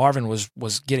 when Marvin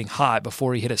was getting hot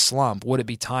before he hit a slump, would it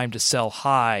be time to sell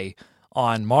high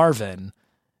on Marvin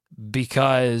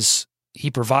because he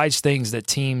provides things that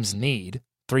teams need,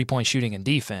 3-point shooting and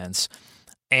defense,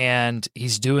 and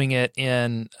he's doing it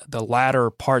in the latter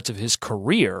parts of his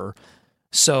career,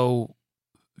 so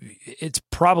it's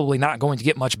probably not going to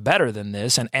get much better than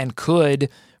this, and could,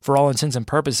 for all intents and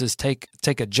purposes, take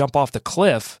a jump off the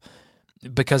cliff,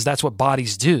 because that's what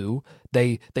bodies do.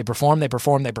 They perform,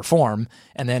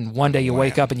 and then one day you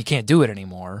wake up and you can't do it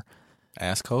anymore.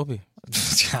 Ask Kobe.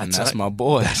 And that's my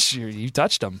boy. You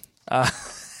touched him.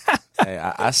 Hey,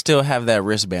 I still have that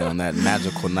wristband on that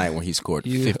magical night when he scored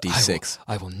 56.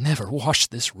 I will never wash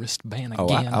this wristband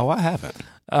again. I haven't.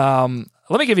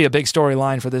 Let me give you a big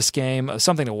storyline for this game,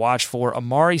 something to watch for.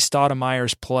 Amari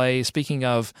Stoudemire's play. Speaking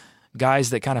of guys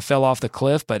that kind of fell off the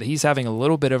cliff, but he's having a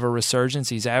little bit of a resurgence.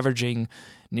 He's averaging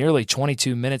nearly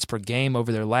 22 minutes per game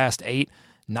over their last 8,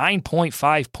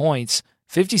 9.5 points,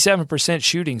 57%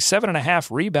 shooting, 7.5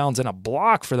 rebounds, and a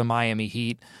block for the Miami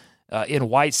Heat in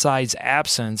Whiteside's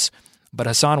absence. But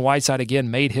Hassan Whiteside,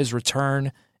 again, made his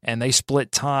return, and they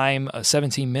split time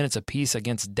 17 minutes apiece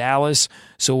against Dallas.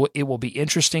 So it will be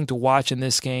interesting to watch in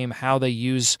this game how they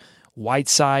use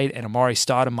Whiteside and Amari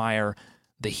Stoudemire.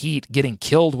 The Heat getting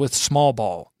killed with small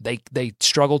ball. They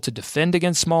struggle to defend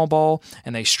against small ball,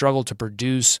 and they struggle to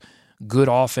produce good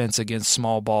offense against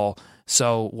small ball.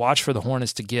 So watch for the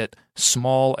Hornets to get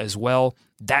small as well.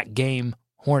 That game,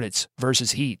 Hornets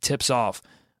versus Heat, tips off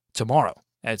tomorrow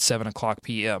at 7 o'clock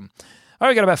p.m. All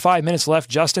right, we got about 5 minutes left.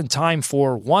 Justin, time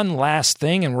for one last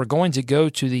thing, and we're going to go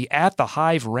to the At the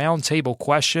Hive roundtable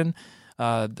question.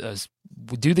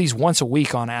 We do these once a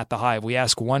week on At the Hive. We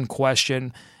ask one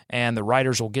question, and the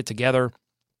writers will get together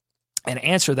and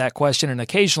answer that question, and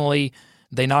occasionally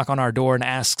they knock on our door and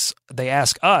they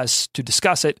ask us to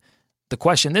discuss it. The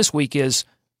question this week is,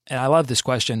 and I love this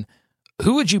question,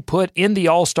 who would you put in the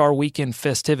All-Star Weekend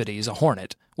festivities, a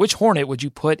Hornet? Which Hornet would you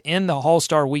put in the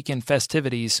All-Star Weekend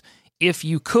festivities if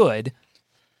you could,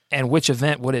 and which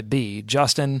event would it be?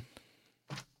 Justin,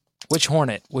 which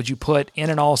Hornet would you put in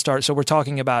an All-Star? So we're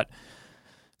talking about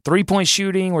three-point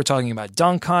shooting, we're talking about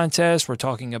dunk contest, we're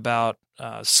talking about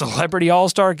celebrity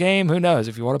All-Star game, who knows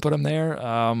if you want to put them there,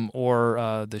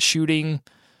 or the shooting.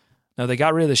 No, they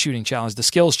got rid of the shooting challenge, the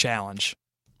skills challenge.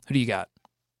 Who do you got?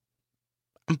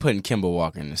 I'm putting Kemba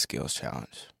Walker in the skills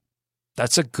challenge.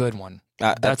 That's a good one.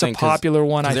 That's a popular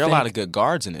one, I think. There are a lot of good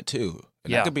guards in it, too.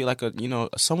 And yeah. That could be like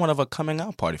somewhat of a coming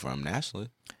out party for him nationally.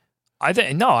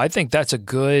 I think that's a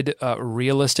good,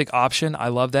 realistic option. I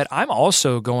love that. I'm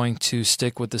also going to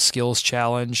stick with the skills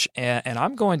challenge, and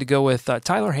I'm going to go with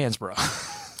Tyler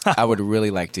Hansbrough. I would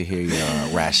really like to hear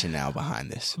your rationale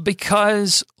behind this.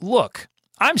 Because look,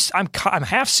 I'm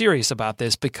half serious about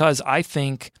this because I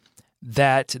think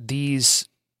that these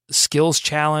skills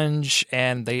challenge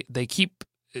and they keep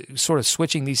sort of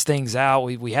switching these things out.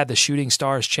 We had the Shooting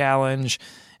Stars challenge,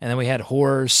 and then we had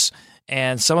horse.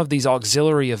 And some of these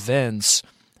auxiliary events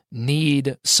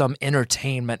need some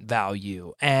entertainment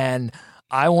value. And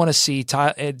I want to see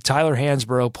Tyler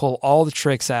Hansbrough pull all the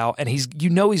tricks out. And he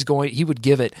would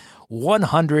give it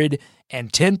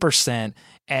 110%.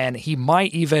 And he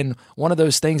might even, one of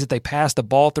those things that they pass the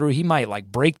ball through, he might like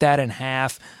break that in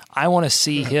half. I want to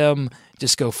see him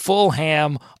just go full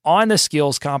ham on the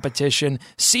skills competition,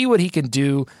 see what he can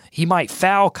do. He might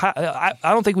foul. I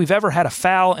don't think we've ever had a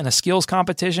foul in a skills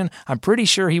competition. I'm pretty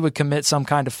sure he would commit some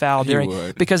kind of foul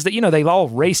because they all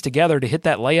race together to hit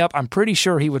that layup. I'm pretty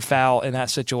sure he would foul in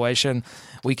that situation.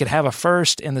 We could have a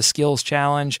first in the skills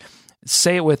challenge.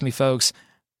 Say it with me, folks.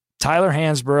 Tyler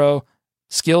Hansbrough,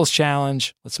 skills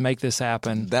challenge. Let's make this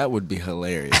happen. That would be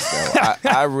hilarious, though.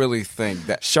 I really think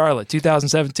that. Charlotte,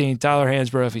 2017, Tyler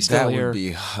Hansbrough, if he's still here. That would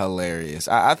be hilarious.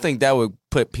 I think that would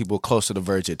put people close to the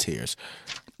verge of tears.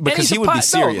 Because he would be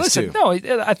serious, too. No,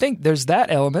 I think there's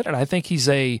that element, and I think he's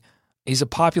a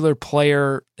popular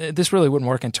player. This really wouldn't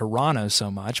work in Toronto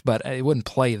so much, but it wouldn't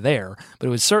play there. But it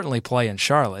would certainly play in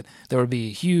Charlotte. There would be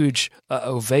a huge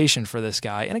ovation for this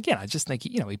guy. And again, I just think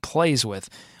he plays with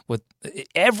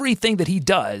everything that he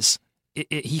does.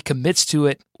 He commits to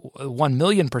it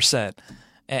 1,000,000%.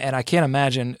 And I can't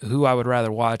imagine who I would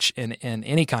rather watch in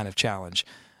any kind of challenge.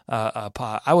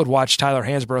 I would watch Tyler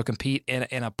Hansbrough compete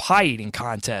in a pie eating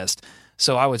contest.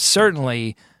 So I would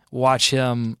certainly watch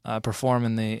him perform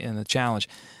in the challenge.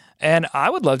 And I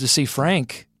would love to see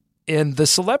Frank in the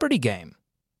celebrity game,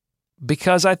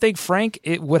 because I think Frank,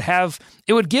 it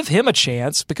would give him a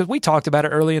chance, because we talked about it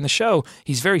early in the show.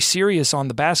 He's very serious on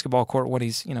the basketball court when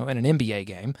he's, in an NBA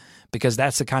game, because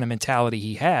that's the kind of mentality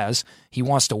he has. He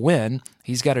wants to win.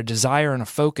 He's got a desire and a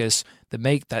focus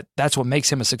that's what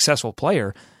makes him a successful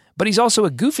player. But he's also a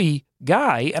goofy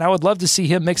guy, and I would love to see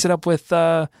him mix it up with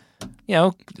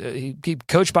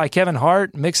coached by Kevin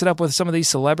Hart, mix it up with some of these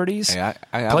celebrities. Hey,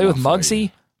 I play with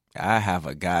Muggsy. I have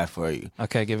a guy for you.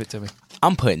 Okay, give it to me.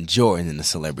 I'm putting Jordan in the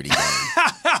celebrity game.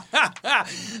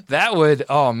 That would,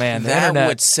 oh man, that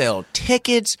would sell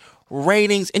tickets,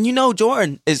 ratings, and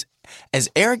Jordan is as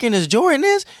arrogant as Jordan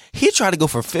is. He'd try to go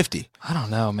for 50. I don't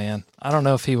know, man. I don't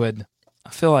know if he would.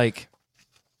 I feel like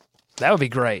That would be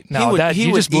great. No, he would, that he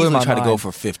you would just blew easily my try mind. to go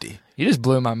for 50. You just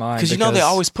blew my mind Because they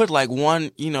always put like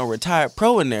one retired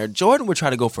pro in there. Jordan would try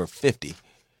to go for 50.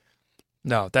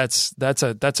 No, that's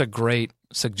a great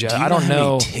suggestion. Do you I don't know how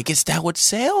know. many tickets that would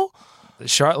sell.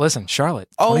 Charlotte,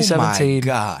 Oh 2017. my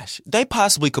gosh, they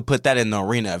possibly could put that in the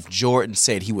arena if Jordan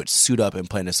said he would suit up and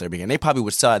play in the Slurpee game. They probably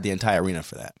would sell out the entire arena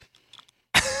for that.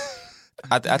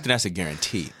 I think that's a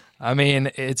guarantee. I mean,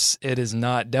 it is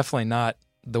definitely not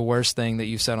the worst thing that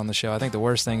you've said on the show. I think the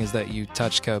worst thing is that you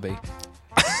touched Kobe.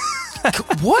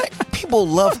 What? People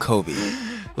love Kobe.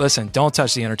 Listen, don't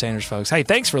touch the entertainers, folks. Hey,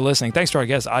 thanks for listening. Thanks to our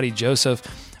guest, Adi Joseph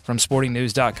from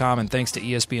sportingnews.com, and thanks to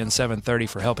ESPN 730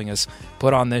 for helping us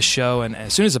put on this show. And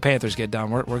as soon as the Panthers get done,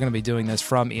 we're going to be doing this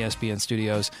from ESPN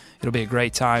Studios. It'll be a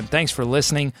great time. Thanks for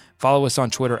listening. Follow us on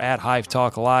Twitter at Hive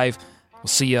Talk Live. We'll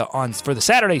see you for the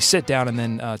Saturday sit down and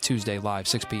then Tuesday live,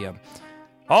 6 p.m.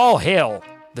 All hail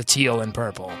the teal and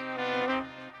purple.